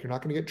correctly. Like you're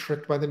not going to get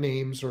tricked by the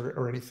names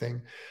or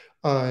anything.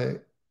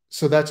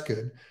 So that's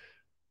good.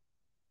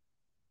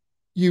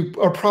 You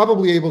are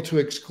probably able to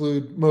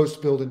exclude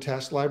most build and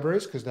test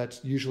libraries because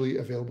that's usually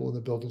available in the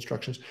build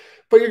instructions,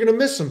 but you're going to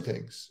miss some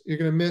things. You're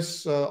going to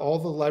miss all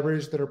the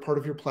libraries that are part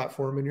of your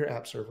platform and your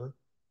app server.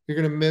 You're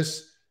going to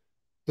miss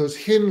those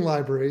hidden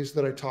libraries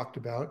that I talked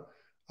about,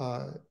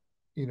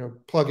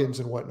 plugins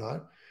and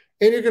whatnot.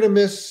 And you're going to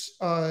miss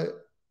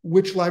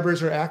which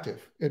libraries are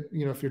active.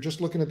 If you're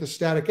just looking at the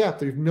static app,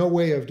 there's no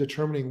way of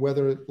determining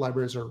whether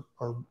libraries are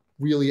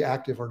really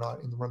active or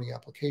not in the running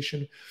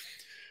application.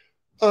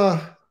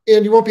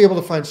 And you won't be able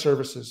to find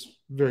services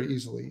very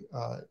easily.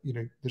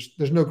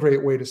 There's no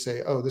great way to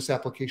say, oh, this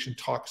application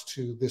talks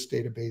to this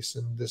database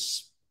and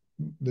this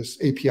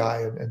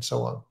API and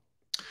so on.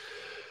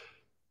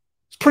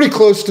 It's pretty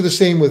close to the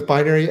same with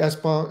binary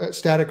SBOM,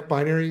 static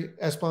binary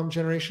SBOM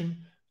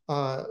generation.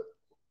 A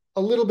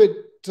little bit,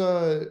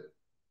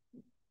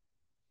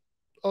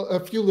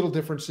 a few little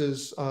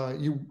differences.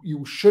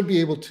 You should be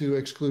able to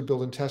exclude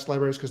build and test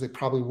libraries because they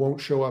probably won't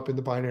show up in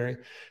the binary.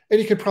 And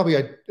you could probably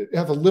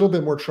have a little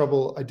bit more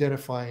trouble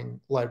identifying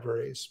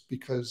libraries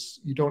because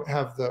you don't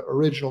have the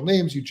original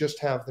names. You just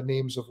have the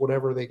names of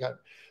whatever they got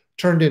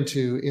turned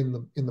into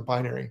in the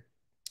binary.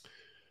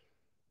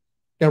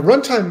 Now,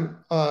 runtime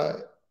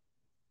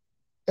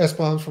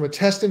SBOMs from a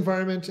test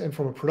environment and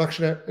from a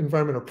production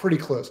environment are pretty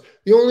close.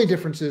 The only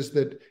difference is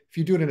that if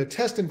you do it in a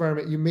test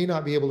environment, you may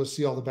not be able to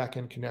see all the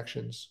backend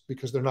connections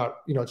because they're not,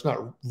 it's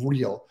not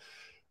real.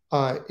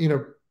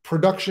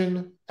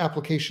 Production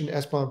application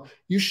SBOM,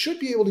 you should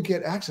be able to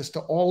get access to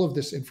all of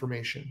this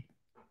information.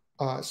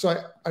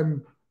 So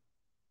I'm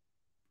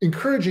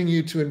encouraging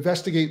you to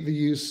investigate the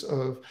use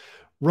of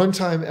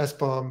runtime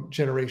SBOM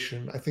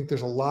generation. I think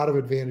there's a lot of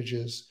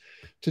advantages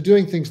to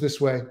doing things this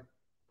way.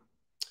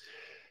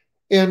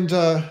 And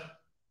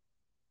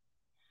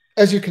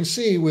as you can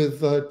see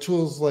with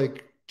tools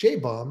like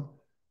JBOM,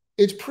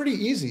 it's pretty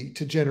easy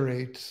to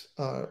generate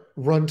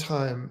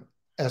runtime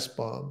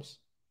SBOMs.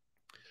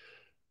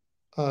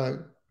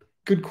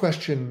 Good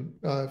question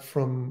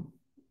from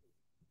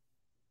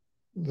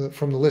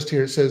the list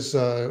here. It says,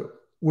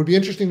 would be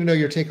interesting to know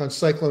your take on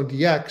Cyclone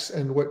DX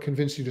and what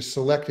convinced you to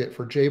select it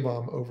for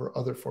JBOM over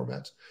other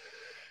formats.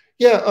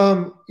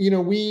 Yeah,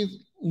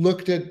 we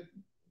looked at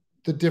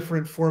the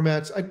different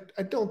formats.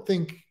 I don't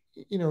think,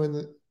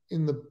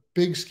 in the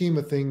big scheme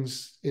of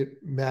things,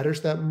 it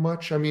matters that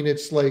much. I mean,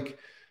 it's like,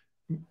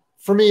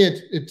 for me,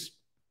 it's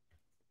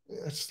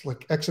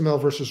like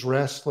XML versus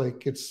REST,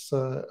 like it's,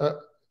 or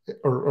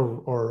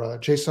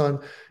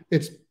JSON.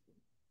 It's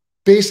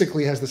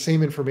basically has the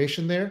same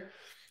information there.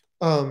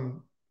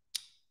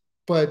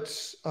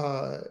 But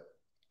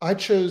I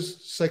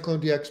chose Cyclone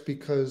DX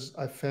because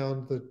I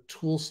found the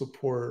tool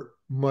support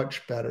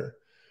much better.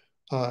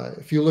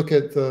 If you look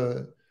at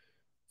the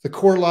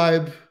core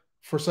lib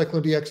for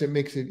Cyclone DX, it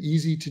makes it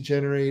easy to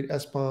generate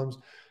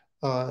SBOMs.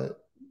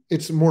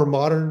 It's a more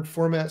modern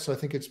format, so I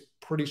think it's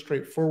pretty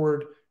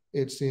straightforward.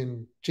 It's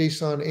in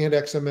JSON and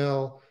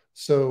XML,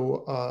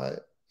 so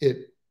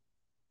it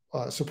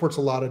supports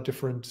a lot of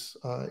different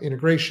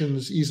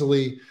integrations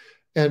easily.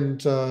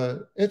 And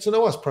it's an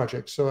OWASP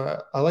project,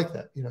 so I like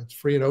that. It's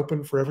free and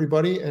open for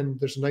everybody, and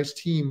there's a nice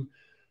team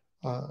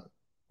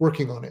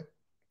working on it.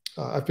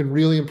 I've been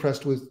really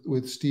impressed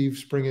with Steve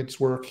Springett's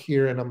work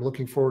here, and I'm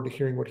looking forward to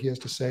hearing what he has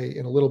to say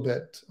in a little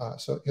bit.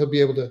 So he'll be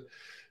able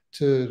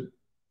to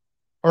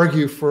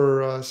argue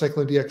for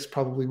Cyclone DX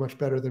probably much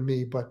better than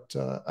me, but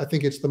I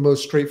think it's the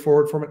most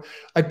straightforward format.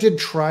 I did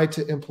try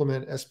to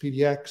implement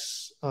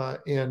SPDX,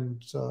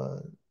 and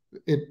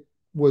it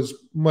was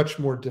much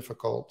more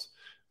difficult.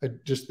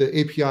 Just the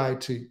API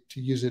to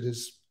use it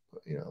is,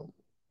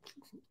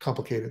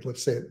 complicated,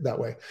 let's say it that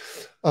way.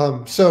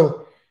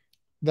 So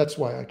that's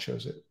why I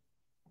chose it.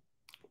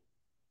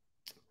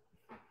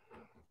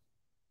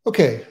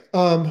 Okay.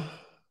 One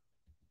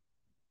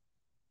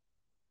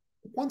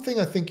thing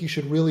I think you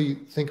should really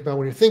think about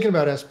when you're thinking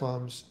about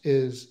SBOMs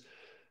is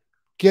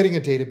getting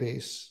a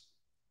database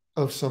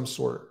of some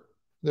sort.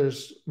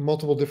 There's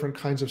multiple different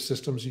kinds of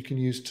systems you can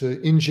use to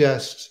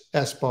ingest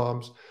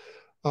SBOMs.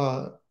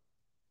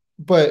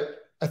 But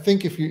I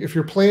think if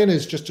your plan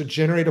is just to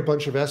generate a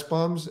bunch of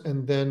SBOMs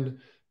and then,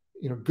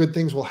 good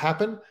things will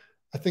happen,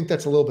 I think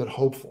that's a little bit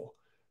hopeful.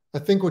 I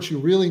think what you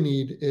really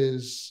need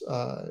is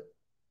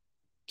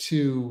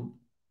to,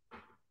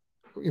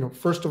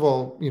 first of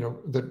all,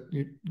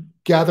 you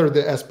gather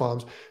the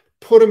SBOMs,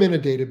 put them in a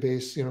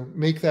database,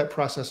 make that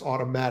process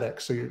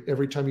automatic. So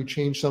every time you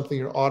change something,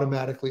 you're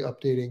automatically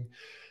updating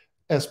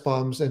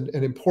SBOMs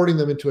and importing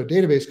them into a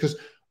database. Because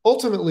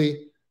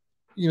ultimately,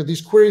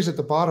 these queries at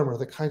the bottom are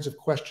the kinds of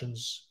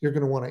questions you're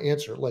going to want to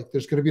answer. Like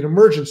there's going to be an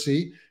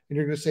emergency and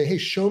you're going to say, hey,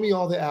 show me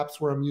all the apps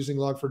where I'm using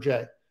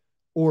Log4j,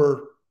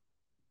 or,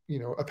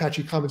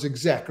 Apache Commons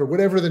exec, or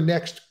whatever the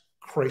next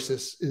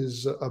crisis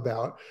is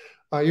about.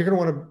 You're going to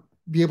want to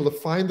be able to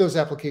find those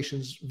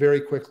applications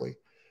very quickly.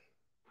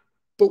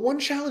 But one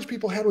challenge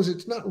people had was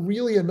it's not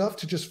really enough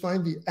to just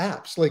find the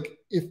apps. Like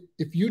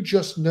if you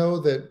just know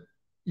that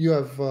you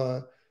have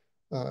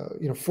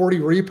 40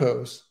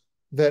 repos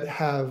that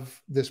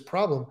have this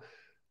problem,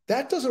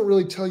 that doesn't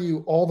really tell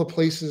you all the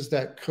places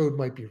that code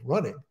might be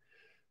running.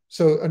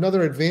 So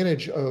another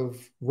advantage of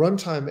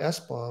runtime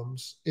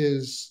SBOMs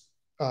is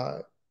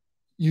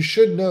you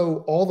should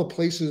know all the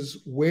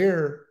places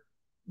where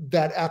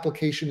that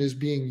application is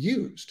being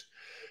used.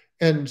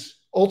 And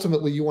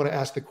ultimately, you want to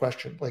ask the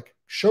question, like,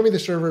 show me the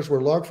servers where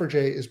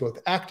log4j is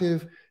both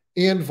active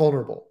and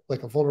vulnerable,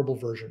 like a vulnerable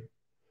version.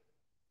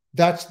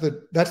 That's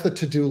the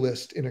to-do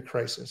list in a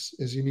crisis,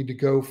 is you need to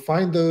go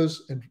find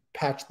those and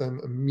patch them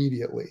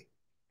immediately.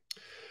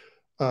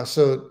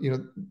 So you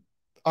want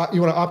to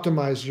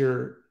optimize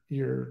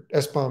your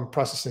SBOM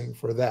processing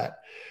for that.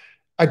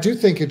 I do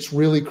think it's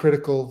really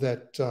critical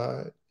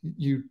that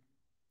you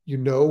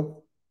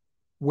know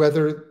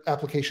whether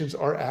applications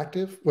are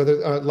active,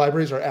 whether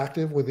libraries are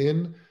active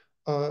within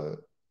an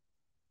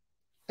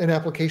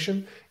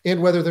application,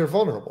 and whether they're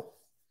vulnerable.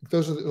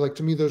 Those are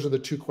to me, those are the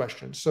two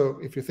questions. So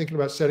if you're thinking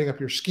about setting up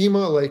your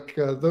schema,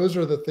 those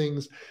are the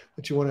things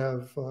that you want to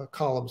have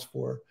columns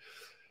for.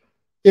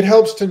 It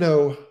helps to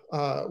know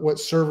what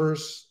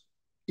servers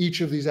each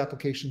of these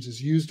applications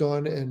is used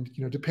on, and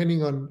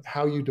depending on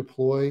how you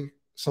deploy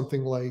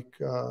something like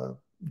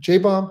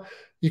JBOM,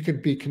 you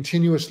could be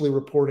continuously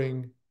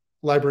reporting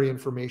library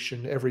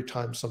information every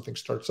time something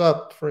starts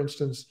up, for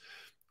instance,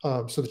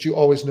 so that you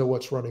always know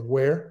what's running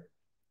where.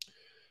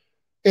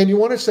 And you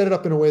want to set it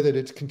up in a way that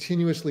it's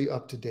continuously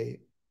up to date.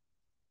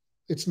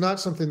 It's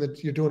not something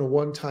that you're doing a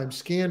one-time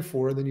scan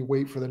for, and then you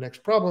wait for the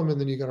next problem, and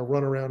then you got to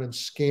run around and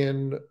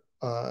scan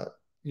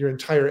your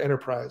entire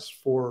enterprise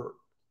for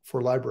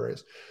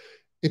libraries.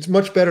 It's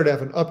much better to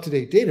have an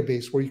up-to-date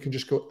database where you can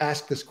just go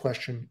ask this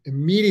question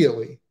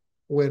immediately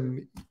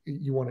when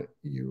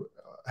you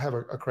have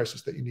a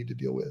crisis that you need to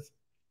deal with.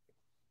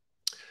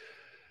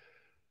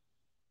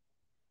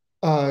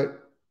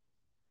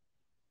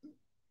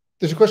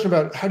 There's a question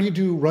about how do you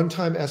do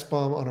runtime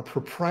SBOM on a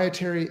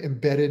proprietary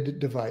embedded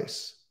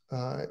device?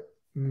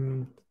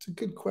 It's a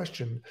good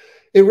question.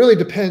 It really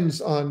depends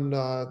on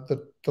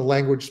the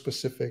language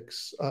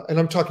specifics. And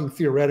I'm talking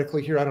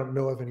theoretically here. I don't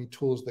know of any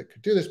tools that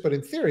could do this, but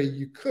in theory,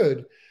 you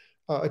could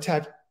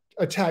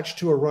attach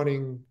to a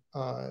running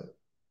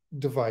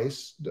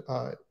device.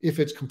 If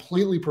it's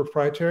completely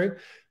proprietary,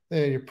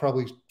 then you're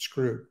probably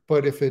screwed.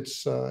 But if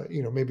it's,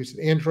 maybe it's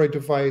an Android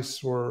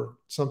device or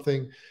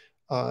something,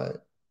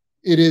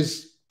 it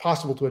is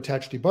possible to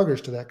attach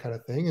debuggers to that kind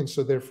of thing. And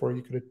so therefore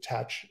you could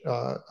attach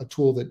a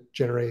tool that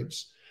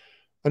generates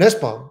an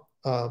SBOM.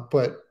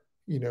 But,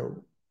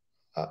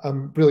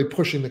 I'm really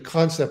pushing the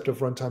concept of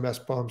runtime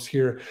SBOMs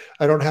here.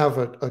 I don't have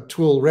a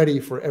tool ready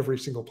for every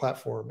single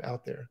platform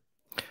out there.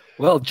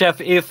 Well,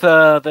 Jeff, if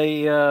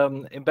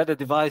the embedded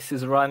device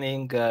is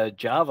running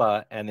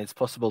Java and it's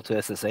possible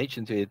to SSH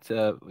into it,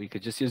 we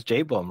could just use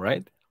JBOM,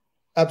 right?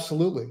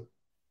 Absolutely.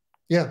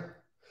 Yeah.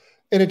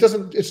 And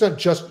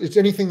it's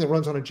anything that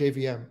runs on a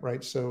JVM,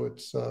 right? So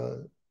it's,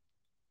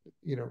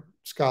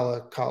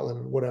 Scala,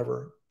 Kotlin,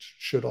 whatever,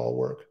 should all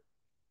work.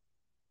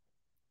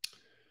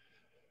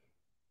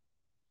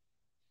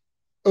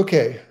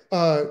 Okay,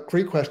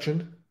 great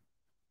question.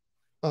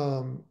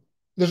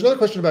 There's another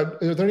question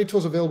about, are there any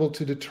tools available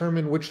to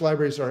determine which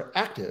libraries are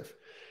active?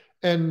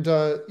 And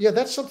yeah,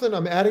 that's something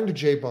I'm adding to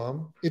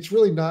JBOM. It's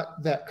really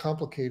not that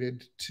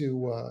complicated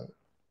to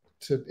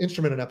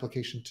instrument an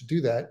application to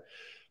do that.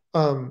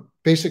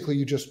 Basically,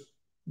 you just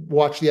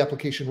watch the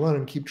application run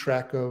and keep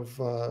track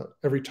of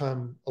every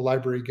time a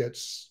library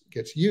gets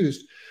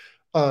used.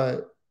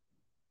 Like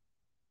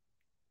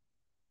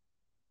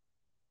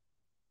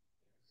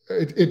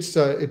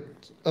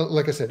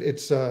I said,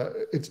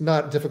 it's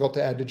not difficult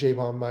to add to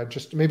JBOM.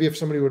 Just maybe if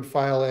somebody would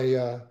file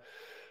a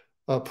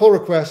pull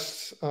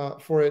request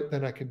for it,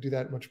 then I could do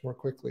that much more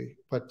quickly.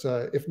 But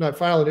if not,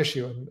 file an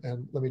issue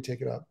and let me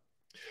take it up.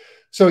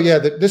 So yeah,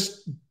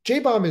 this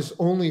JBOM is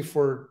only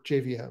for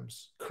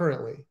JVMs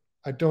currently.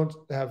 I don't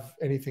have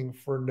anything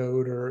for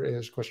Node, or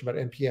there's a question about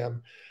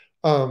NPM.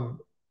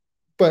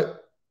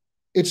 But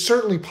it's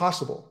certainly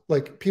possible.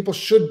 Like, people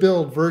should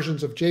build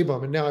versions of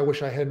JBOM, and now I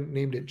wish I hadn't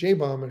named it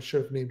JBOM and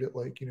should have named it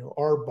like,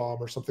 RBOM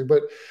or something.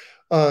 But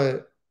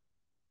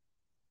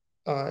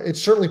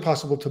it's certainly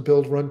possible to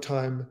build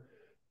runtime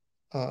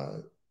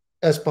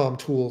SBOM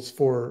tools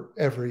for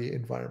every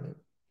environment.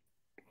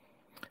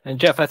 And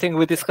Jeff, I think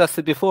we discussed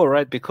it before,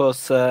 right?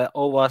 Because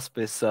OWASP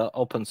is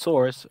open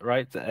source,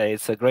 right?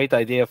 It's a great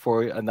idea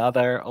for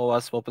another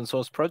OWASP open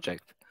source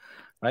project,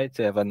 right?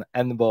 To have an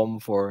NBOM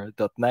for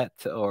 .NET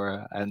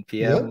or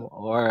NPM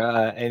or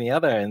any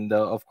other. And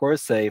of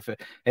course, if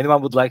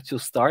anyone would like to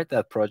start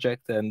that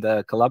project and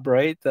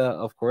collaborate,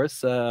 of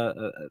course,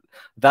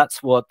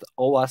 that's what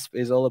OWASP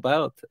is all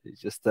about.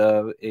 It's just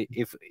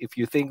if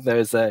you think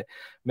there's a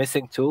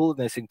missing tool,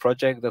 missing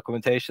project,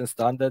 documentation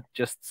standard,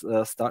 just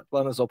start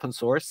one as open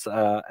source,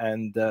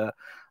 and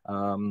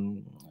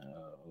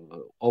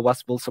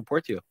OWASP will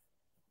support you.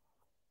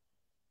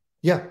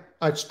 Yeah,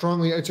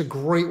 it's a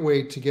great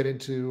way to get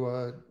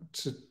into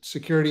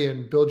security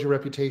and build your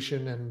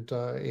reputation. And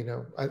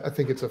I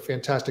think it's a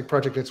fantastic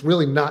project. It's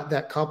really not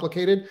that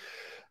complicated.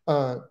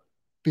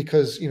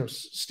 because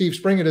Steve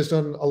Springett has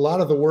done a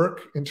lot of the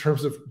work in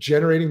terms of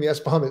generating the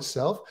SBOM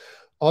itself.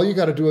 All you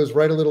got to do is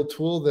write a little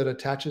tool that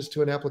attaches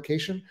to an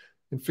application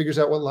and figures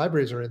out what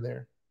libraries are in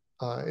there.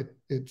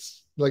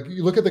 It's like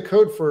you look at the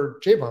code for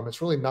JBOM,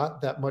 it's really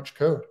not that much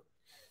code.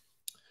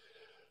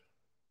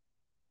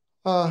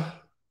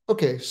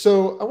 Okay,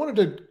 so I wanted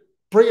to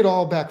bring it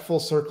all back full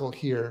circle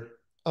here.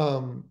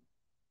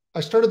 I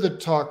started the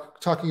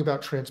talk talking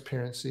about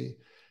transparency,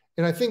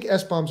 and I think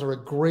SBOMs are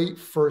a great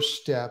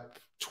first step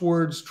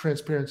towards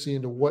transparency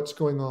into what's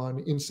going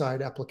on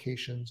inside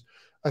applications.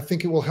 I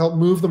think it will help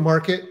move the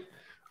market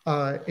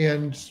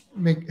and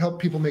help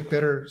people make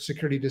better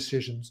security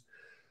decisions.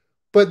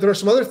 But there are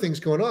some other things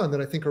going on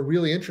that I think are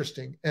really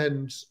interesting.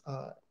 And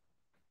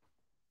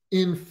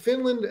in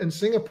Finland and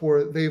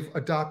Singapore, they've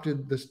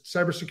adopted the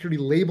cybersecurity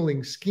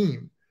labeling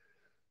scheme.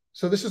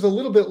 So this is a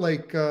little bit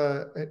like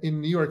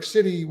in New York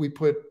City, we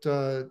put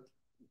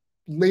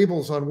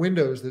labels on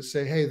windows that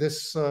say, hey,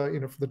 this, for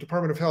the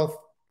Department of Health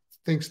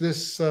thinks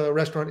this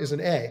restaurant is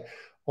an A,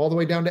 all the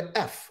way down to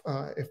F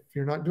if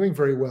you're not doing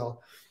very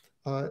well.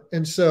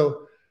 And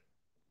so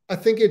I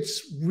think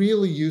it's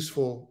really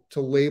useful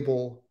to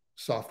label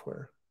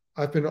software.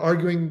 I've been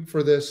arguing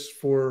for this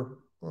for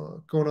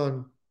going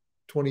on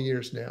 20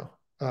 years now,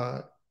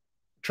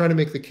 trying to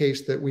make the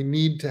case that we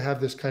need to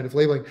have this kind of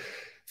labeling.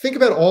 Think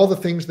about all the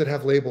things that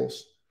have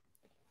labels.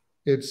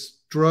 It's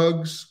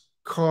drugs,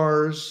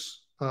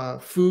 cars,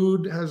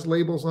 food has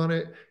labels on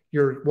it.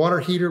 Your water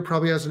heater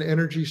probably has an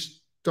Energy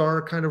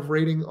Star kind of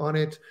rating on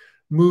it.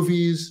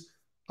 Movies,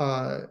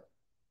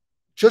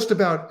 just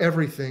about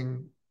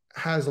everything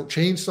has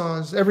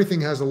chainsaws. Everything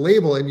has a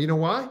label. And you know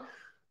why?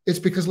 It's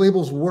because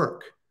labels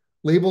work.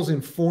 Labels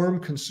inform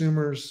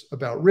consumers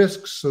about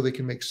risks so they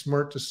can make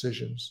smart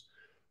decisions.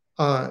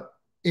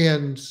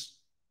 And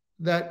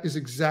that is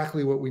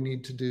exactly what we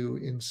need to do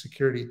in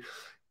security.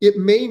 It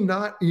may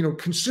not,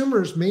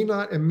 consumers may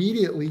not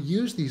immediately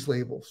use these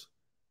labels.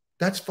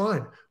 That's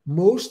fine.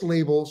 Most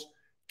labels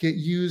get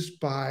used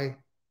by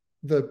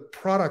the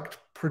product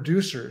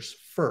producers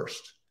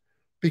first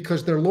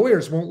because their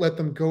lawyers won't let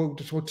them go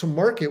to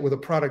market with a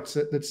product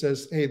that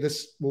says, hey,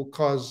 this will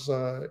cause,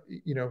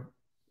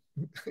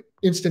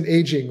 instant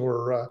aging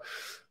or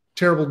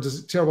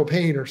terrible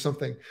pain or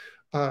something.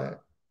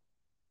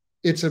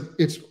 It's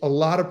a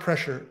lot of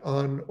pressure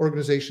on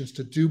organizations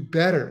to do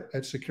better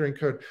at securing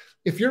code.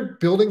 If you're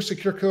building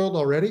secure code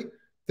already,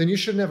 then you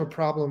shouldn't have a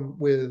problem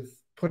with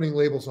putting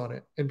labels on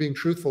it and being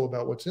truthful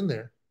about what's in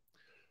there.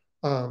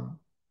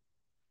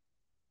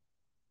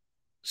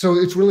 So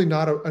it's really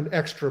not an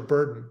extra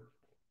burden.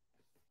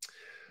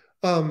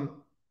 In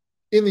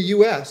the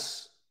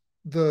US,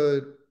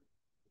 the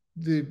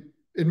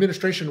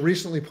administration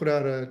recently put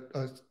out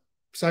a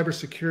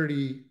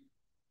cybersecurity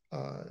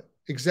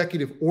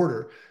executive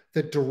order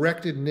that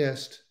directed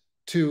NIST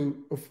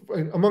to,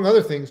 among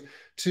other things,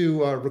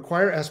 to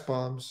require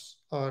SBOMs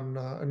on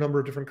a number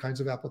of different kinds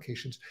of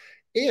applications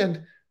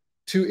and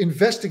to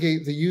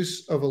investigate the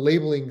use of a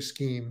labeling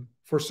scheme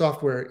for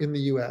software in the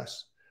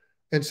US.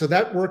 And so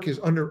that work is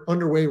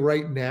underway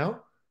right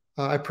now.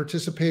 I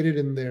participated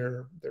in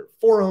their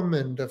forum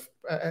and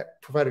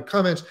provided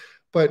comments,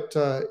 but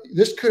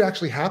this could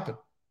actually happen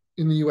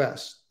in the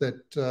US,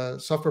 that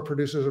software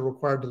producers are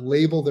required to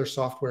label their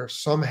software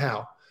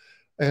somehow.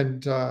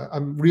 And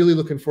I'm really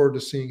looking forward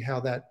to seeing how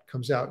that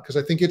comes out, because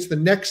I think it's the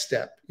next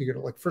step.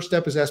 First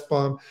step is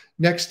SBOM.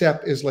 Next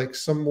step is like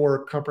some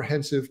more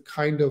comprehensive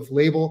kind of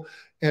label.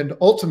 And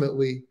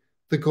ultimately,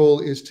 the goal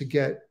is to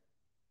get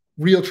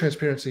real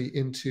transparency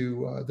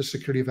into the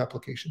security of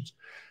applications.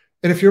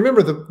 And if you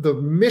remember, the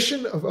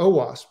mission of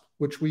OWASP,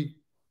 which we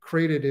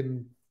created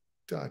in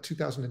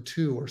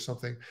 2002 or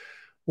something,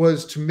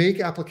 was to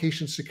make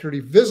application security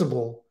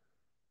visible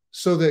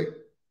so that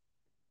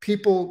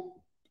people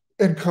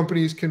and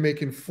companies can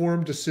make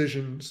informed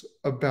decisions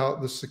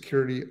about the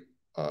security,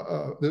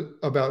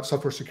 about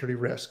software security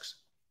risks.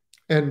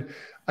 And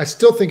I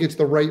still think it's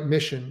the right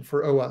mission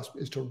for OWASP,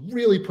 is to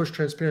really push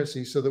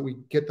transparency so that we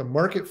get the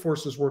market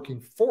forces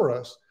working for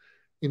us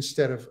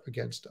instead of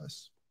against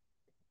us.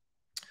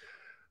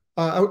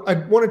 I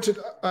always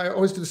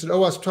do this at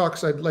OWASP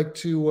talks. I'd like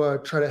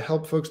to try to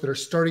help folks that are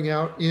starting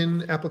out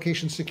in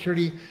application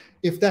security.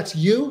 If that's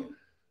you,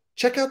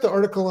 check out the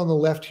article on the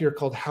left here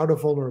called How to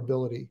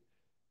Vulnerability.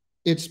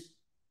 It's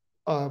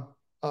a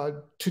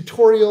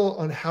tutorial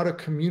on how to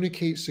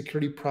communicate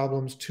security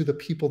problems to the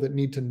people that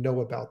need to know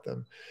about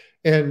them.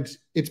 And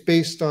it's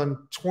based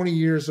on 20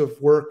 years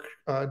of work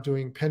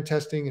doing pen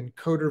testing and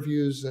code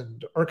reviews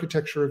and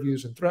architecture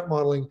reviews and threat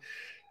modeling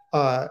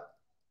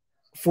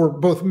for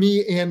both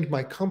me and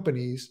my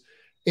companies.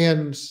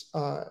 And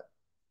I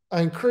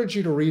encourage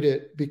you to read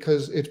it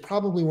because it's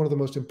probably one of the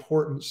most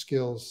important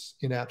skills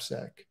in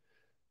AppSec.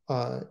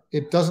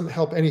 It doesn't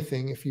help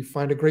anything if you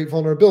find a great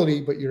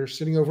vulnerability, but you're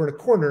sitting over in a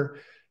corner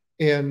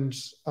and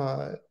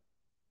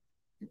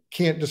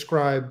can't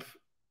describe,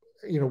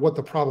 what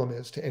the problem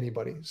is to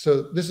anybody.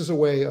 So this is a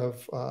way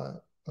of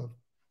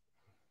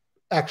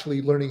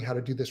actually learning how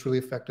to do this really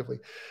effectively.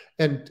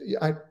 And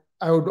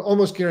I would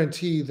almost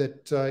guarantee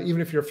that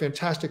even if you're a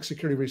fantastic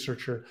security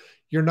researcher,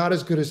 you're not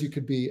as good as you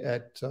could be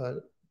at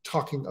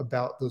talking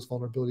about those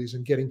vulnerabilities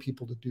and getting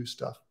people to do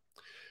stuff.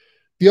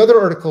 The other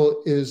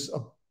article is a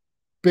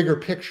bigger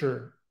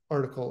picture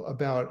article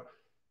about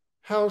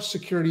how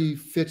security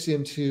fits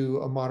into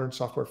a modern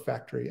software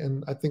factory.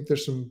 And I think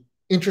there's some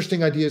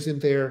interesting ideas in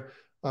there.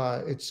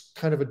 It's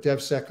kind of a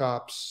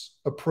DevSecOps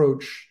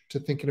approach to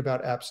thinking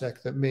about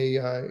AppSec that may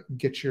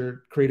get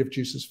your creative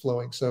juices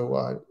flowing.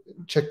 So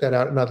check that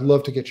out, and I'd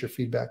love to get your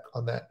feedback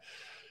on that.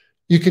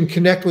 You can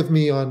connect with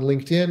me on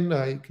LinkedIn.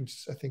 I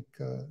think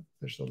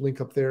there's a link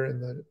up there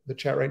in the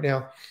chat right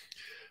now.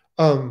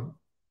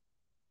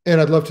 And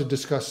I'd love to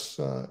discuss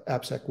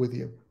AppSec with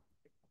you.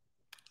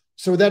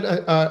 So with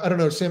that, I don't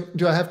know, Sam,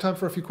 do I have time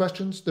for a few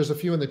questions? There's a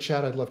few in the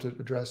chat I'd love to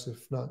address,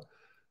 if not.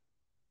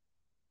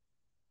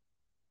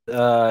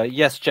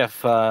 Yes,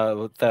 Jeff,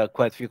 with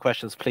quite a few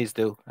questions, please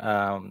do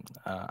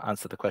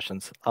answer the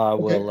questions.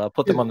 We'll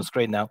put them on the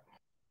screen now.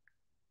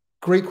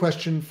 Great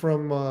question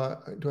from,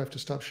 do I have to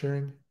stop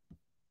sharing?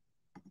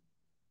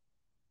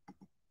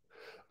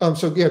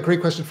 So yeah,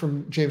 great question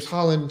from James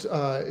Holland.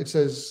 It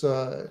says,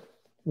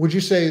 would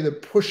you say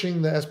that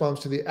pushing the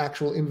SBOMs to the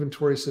actual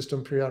inventory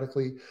system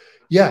periodically?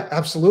 Yeah,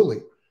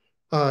 absolutely.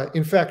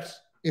 In fact,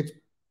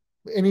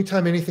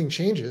 anytime anything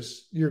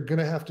changes, you're going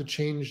to have to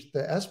change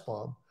the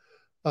SBOM.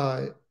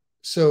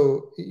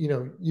 So,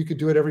 you could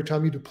do it every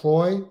time you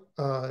deploy.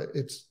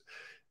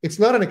 It's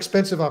not an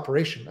expensive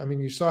operation. I mean,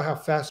 you saw how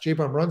fast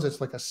JBOM runs.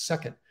 It's like a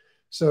second.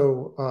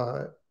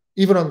 So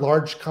even on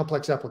large,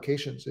 complex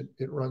applications,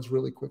 it runs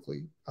really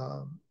quickly.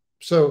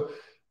 So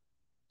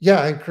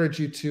yeah, I encourage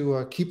you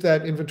to keep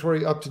that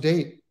inventory up to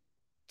date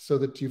so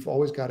that you've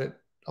always got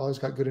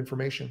good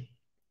information.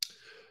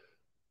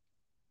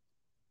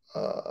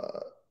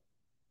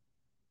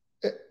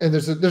 And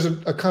there's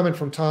a comment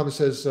from Tom that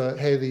says,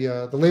 hey,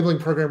 the labeling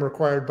program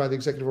required by the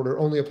executive order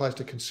only applies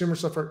to consumer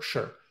software.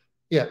 Sure.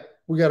 Yeah,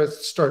 we got to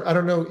start. I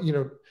don't know,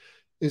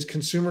 is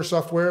consumer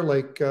software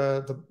like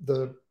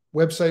the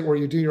website where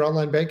you do your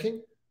online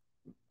banking?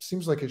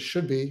 Seems like it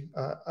should be.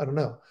 I don't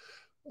know.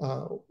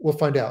 We'll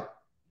find out.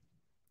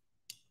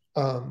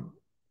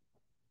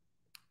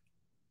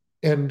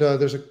 And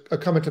there's a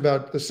comment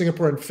about the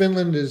Singapore and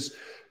Finland is,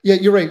 yeah,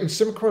 you're right. In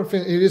Singapore and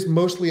Finland, it is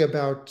mostly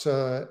about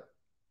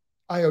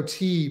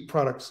IoT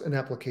products and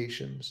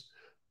applications,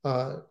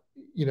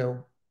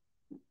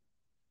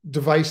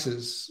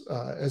 devices,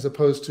 as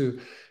opposed to,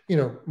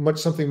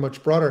 something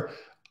much broader.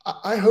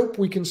 I hope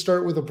we can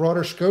start with a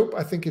broader scope.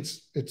 I think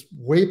it's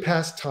way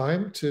past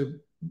time to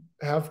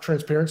have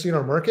transparency in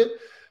our market,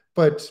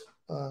 but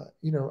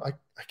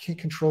I can't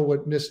control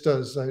what NIST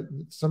does.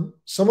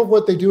 Some of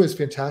what they do is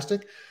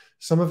fantastic.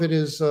 Some of it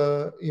is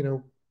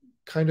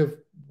kind of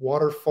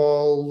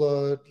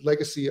waterfall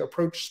legacy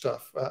approach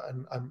stuff,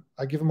 and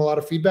I give them a lot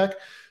of feedback.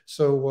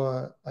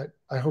 So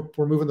I hope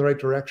we're moving in the right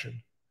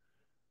direction.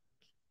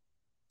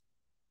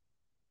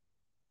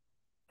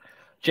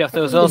 Jeff,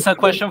 there was also a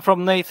question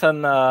from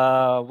Nathan,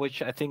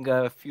 which I think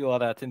a few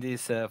other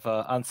attendees have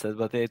answered,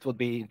 but it would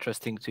be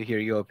interesting to hear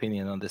your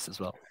opinion on this as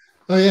well.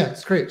 Oh yeah,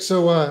 it's great.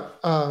 So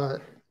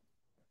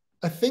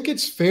I think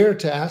it's fair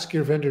to ask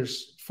your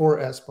vendors for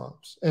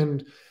SBOMs,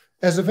 and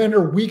as a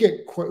vendor, we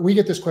get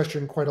this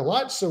question quite a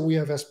lot. So we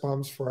have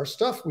SBOMs for our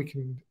stuff. We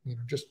can,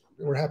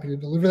 we're happy to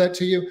deliver that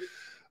to you.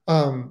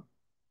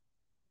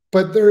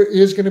 But there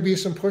is going to be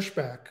some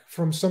pushback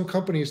from some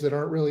companies that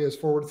aren't really as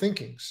forward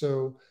thinking.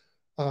 So,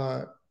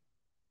 I'm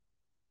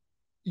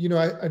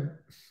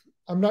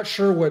not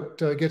sure what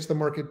gets the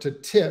market to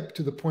tip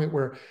to the point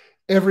where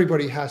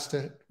everybody has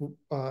to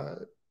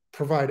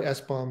provide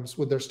SBOMs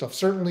with their stuff.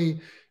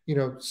 Certainly,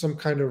 some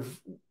kind of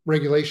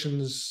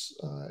regulations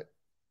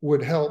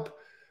would help,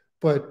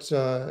 but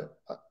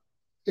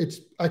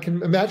I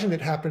can imagine it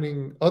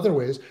happening other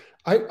ways.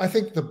 I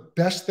think the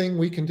best thing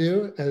we can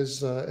do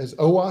as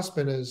OWASP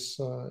and as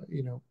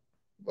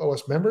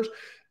OWASP members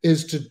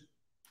is to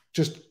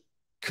just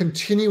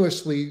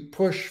continuously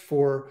push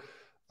for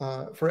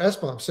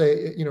SBOMs.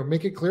 Say,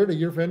 make it clear to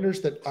your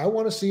vendors that I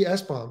want to see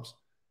SBOMs,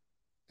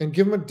 and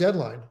give them a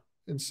deadline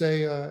and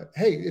say,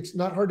 hey, it's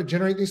not hard to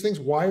generate these things.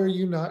 Why are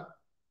you not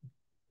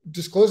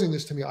disclosing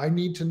this to me? I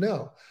need to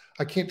know.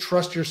 I can't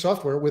trust your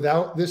software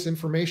without this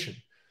information.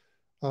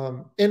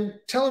 And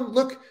tell them,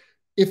 look,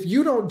 if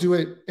you don't do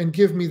it and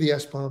give me the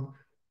SBOM,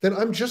 then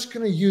I'm just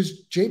going to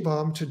use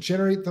JBOM to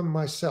generate them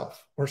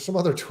myself or some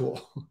other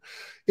tool.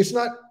 It's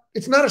not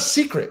a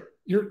secret.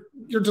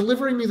 You're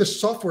delivering me the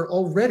software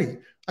already.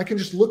 I can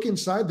just look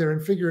inside there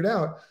and figure it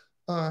out.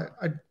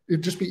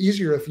 It'd just be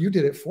easier if you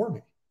did it for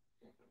me.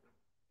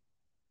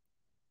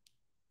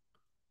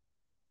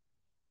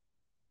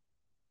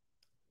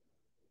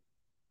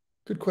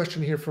 Good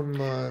question here from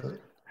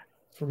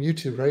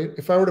YouTube, right?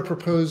 If I were to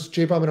propose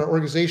JBOM in our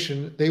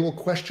organization, they will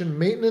question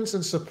maintenance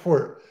and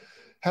support.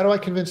 How do I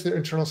convince their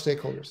internal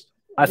stakeholders?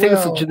 I think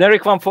it's a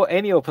generic one for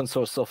any open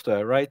source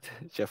software, right,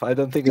 Jeff? I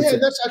don't think it's a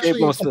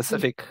JBOM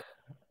specific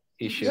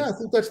issue. Yeah, I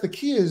think that's the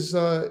key is,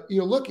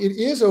 look, it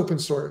is open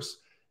source.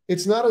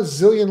 It's not a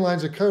zillion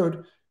lines of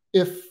code.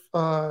 if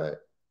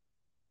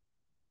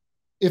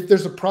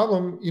there's a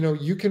problem,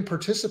 you can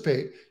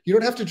participate. You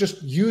don't have to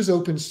just use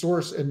open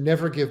source and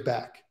never give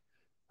back,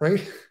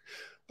 right?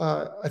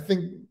 I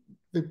think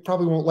they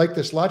probably won't like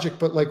this logic,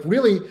 but like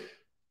really,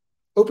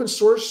 open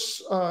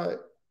source,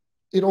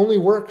 it only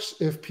works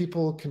if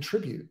people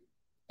contribute.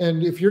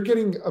 And if you're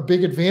getting a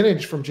big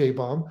advantage from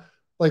JBOM,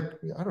 like,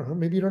 I don't know,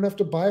 maybe you don't have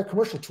to buy a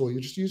commercial tool,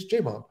 you just use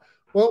JBOM.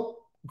 Well,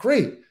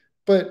 great.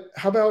 But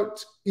how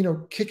about,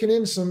 kicking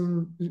in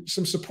some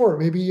support,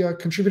 maybe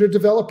contribute a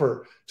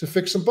developer to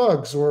fix some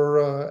bugs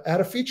or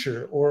add a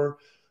feature or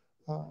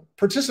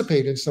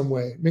participate in some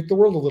way, make the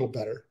world a little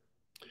better.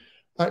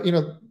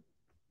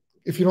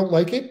 If you don't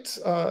like it,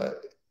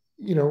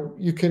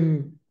 you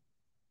can,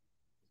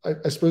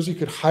 I suppose you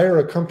could hire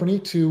a company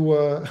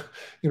to,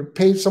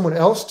 pay someone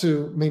else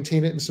to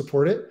maintain it and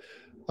support it.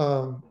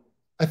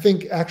 I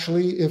think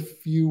actually,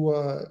 if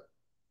you,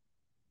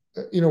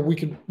 we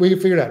can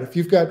figure it out. If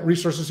you've got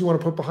resources you want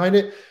to put behind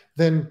it,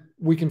 then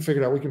we can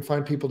figure it out. We can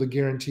find people to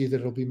guarantee that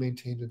it'll be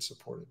maintained and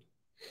supported.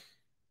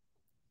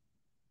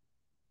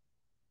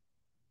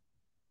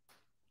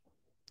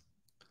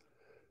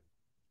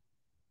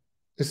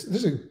 This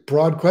is a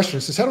broad question.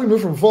 It says, how do we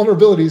move from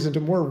vulnerabilities into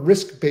more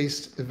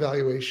risk-based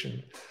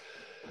evaluation?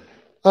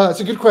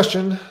 It's a good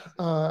question.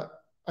 I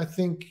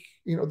think,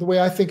 the way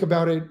I think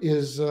about it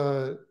is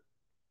the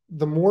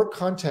more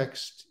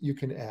context you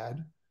can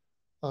add,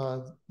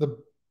 the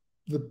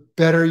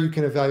better you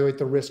can evaluate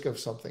the risk of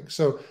something.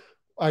 So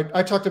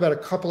I talked about a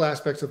couple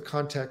aspects of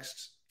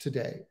context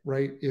today,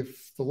 right?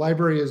 If the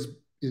library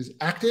is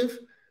active,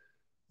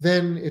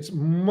 then it's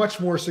much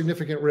more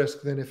significant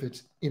risk than if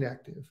it's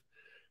inactive.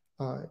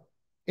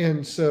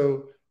 And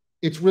so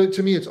it's really,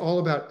 to me, it's all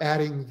about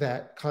adding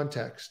that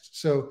context.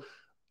 So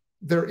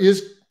there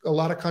is a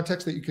lot of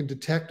context that you can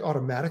detect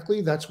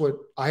automatically. That's what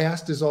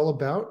IAST is all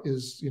about,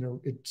 is,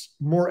 it's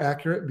more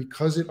accurate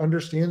because it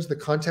understands the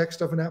context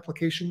of an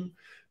application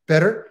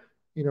better.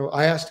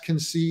 IAST can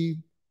see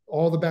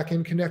all the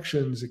backend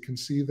connections. It can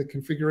see the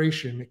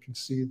configuration. It can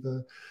see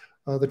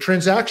the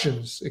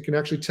transactions. It can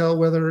actually tell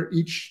whether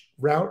each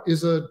route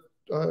is a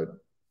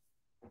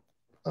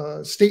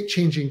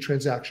state-changing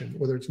transaction,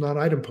 whether it's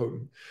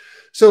non-idempotent.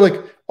 So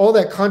like all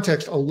that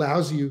context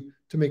allows you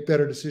to make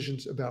better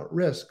decisions about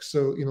risk.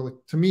 So,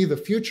 to me, the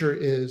future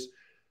is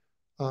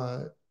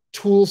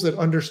tools that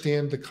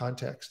understand the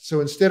context. So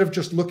instead of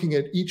just looking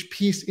at each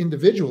piece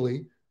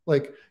individually,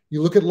 like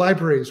you look at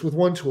libraries with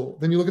one tool,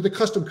 then you look at the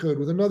custom code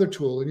with another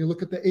tool, and you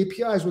look at the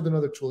APIs with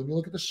another tool, and you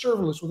look at the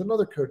serverless with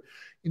another code.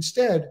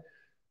 Instead,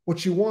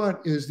 what you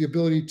want is the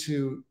ability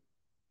to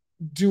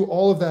do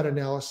all of that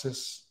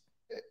analysis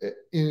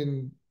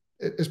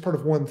as part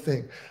of one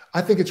thing.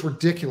 I think it's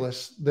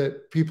ridiculous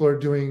that people are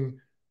doing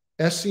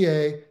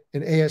SCA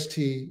and AST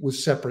with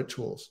separate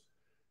tools.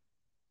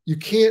 You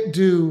can't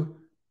do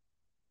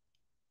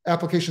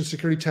application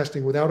security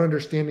testing without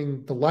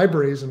understanding the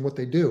libraries and what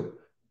they do.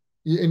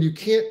 And you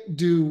can't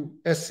do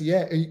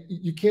SCA,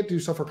 you can't do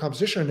software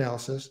composition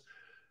analysis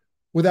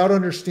without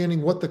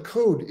understanding what the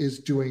code is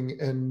doing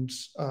and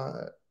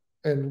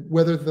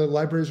whether the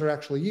libraries are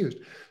actually used.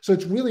 So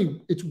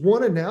it's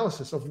one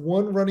analysis of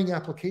one running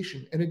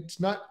application. And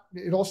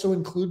it also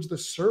includes the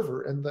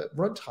server and the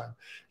runtime.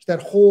 So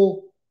that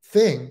whole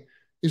thing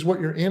is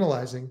what you're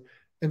analyzing.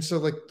 And so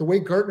like the way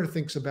Gartner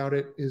thinks about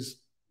it is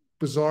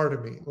bizarre to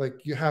me. Like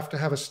you have to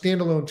have a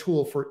standalone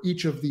tool for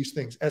each of these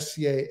things: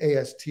 SCA,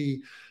 AST,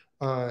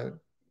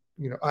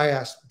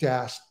 IAST,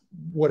 DAST,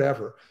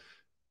 whatever.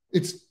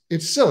 It's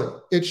silly.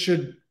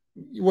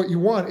 What you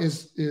want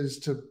is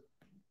to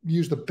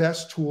use the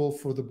best tool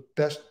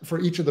for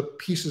each of the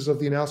pieces of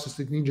the analysis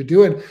that you need to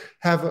do, and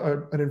have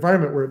an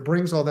environment where it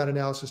brings all that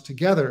analysis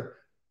together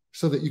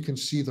so that you can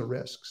see the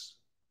risks.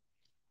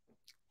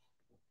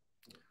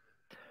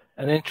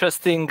 An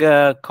interesting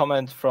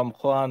comment from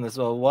Juan as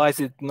well. Why is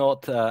it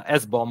not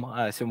SBOM?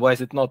 I assume, why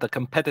is it not a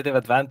competitive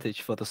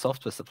advantage for the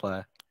software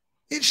supplier?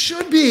 It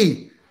should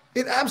be.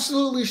 It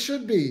absolutely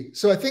should be.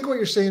 So I think what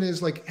you're saying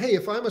is like, hey,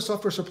 if I'm a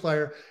software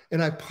supplier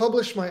and I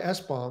publish my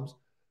SBOMs,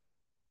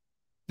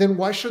 then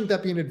why shouldn't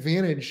that be an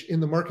advantage in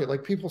the market?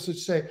 Like people should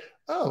say,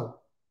 oh,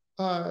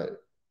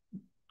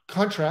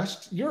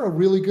 Contrast, you're a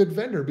really good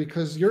vendor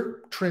because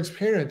you're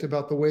transparent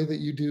about the way that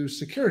you do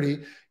security.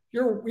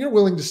 You're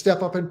willing to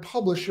step up and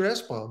publish your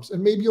SBOMs,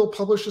 and maybe you'll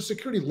publish a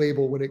security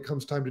label when it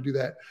comes time to do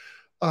that.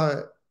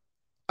 I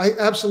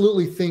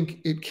absolutely think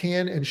it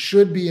can and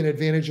should be an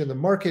advantage in the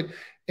market.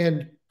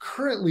 And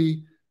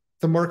currently,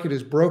 the market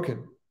is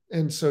broken.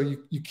 And so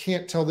you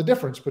can't tell the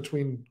difference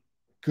between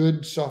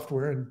good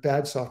software and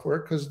bad software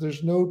because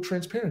there's no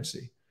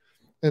transparency.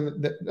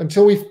 And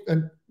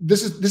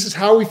this is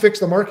how we fix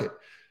the market,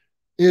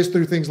 is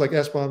through things like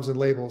SBOMs and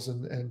labels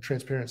and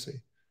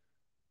transparency.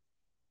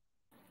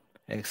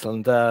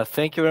 Excellent.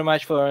 Thank you very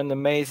much for an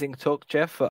amazing talk, Jeff.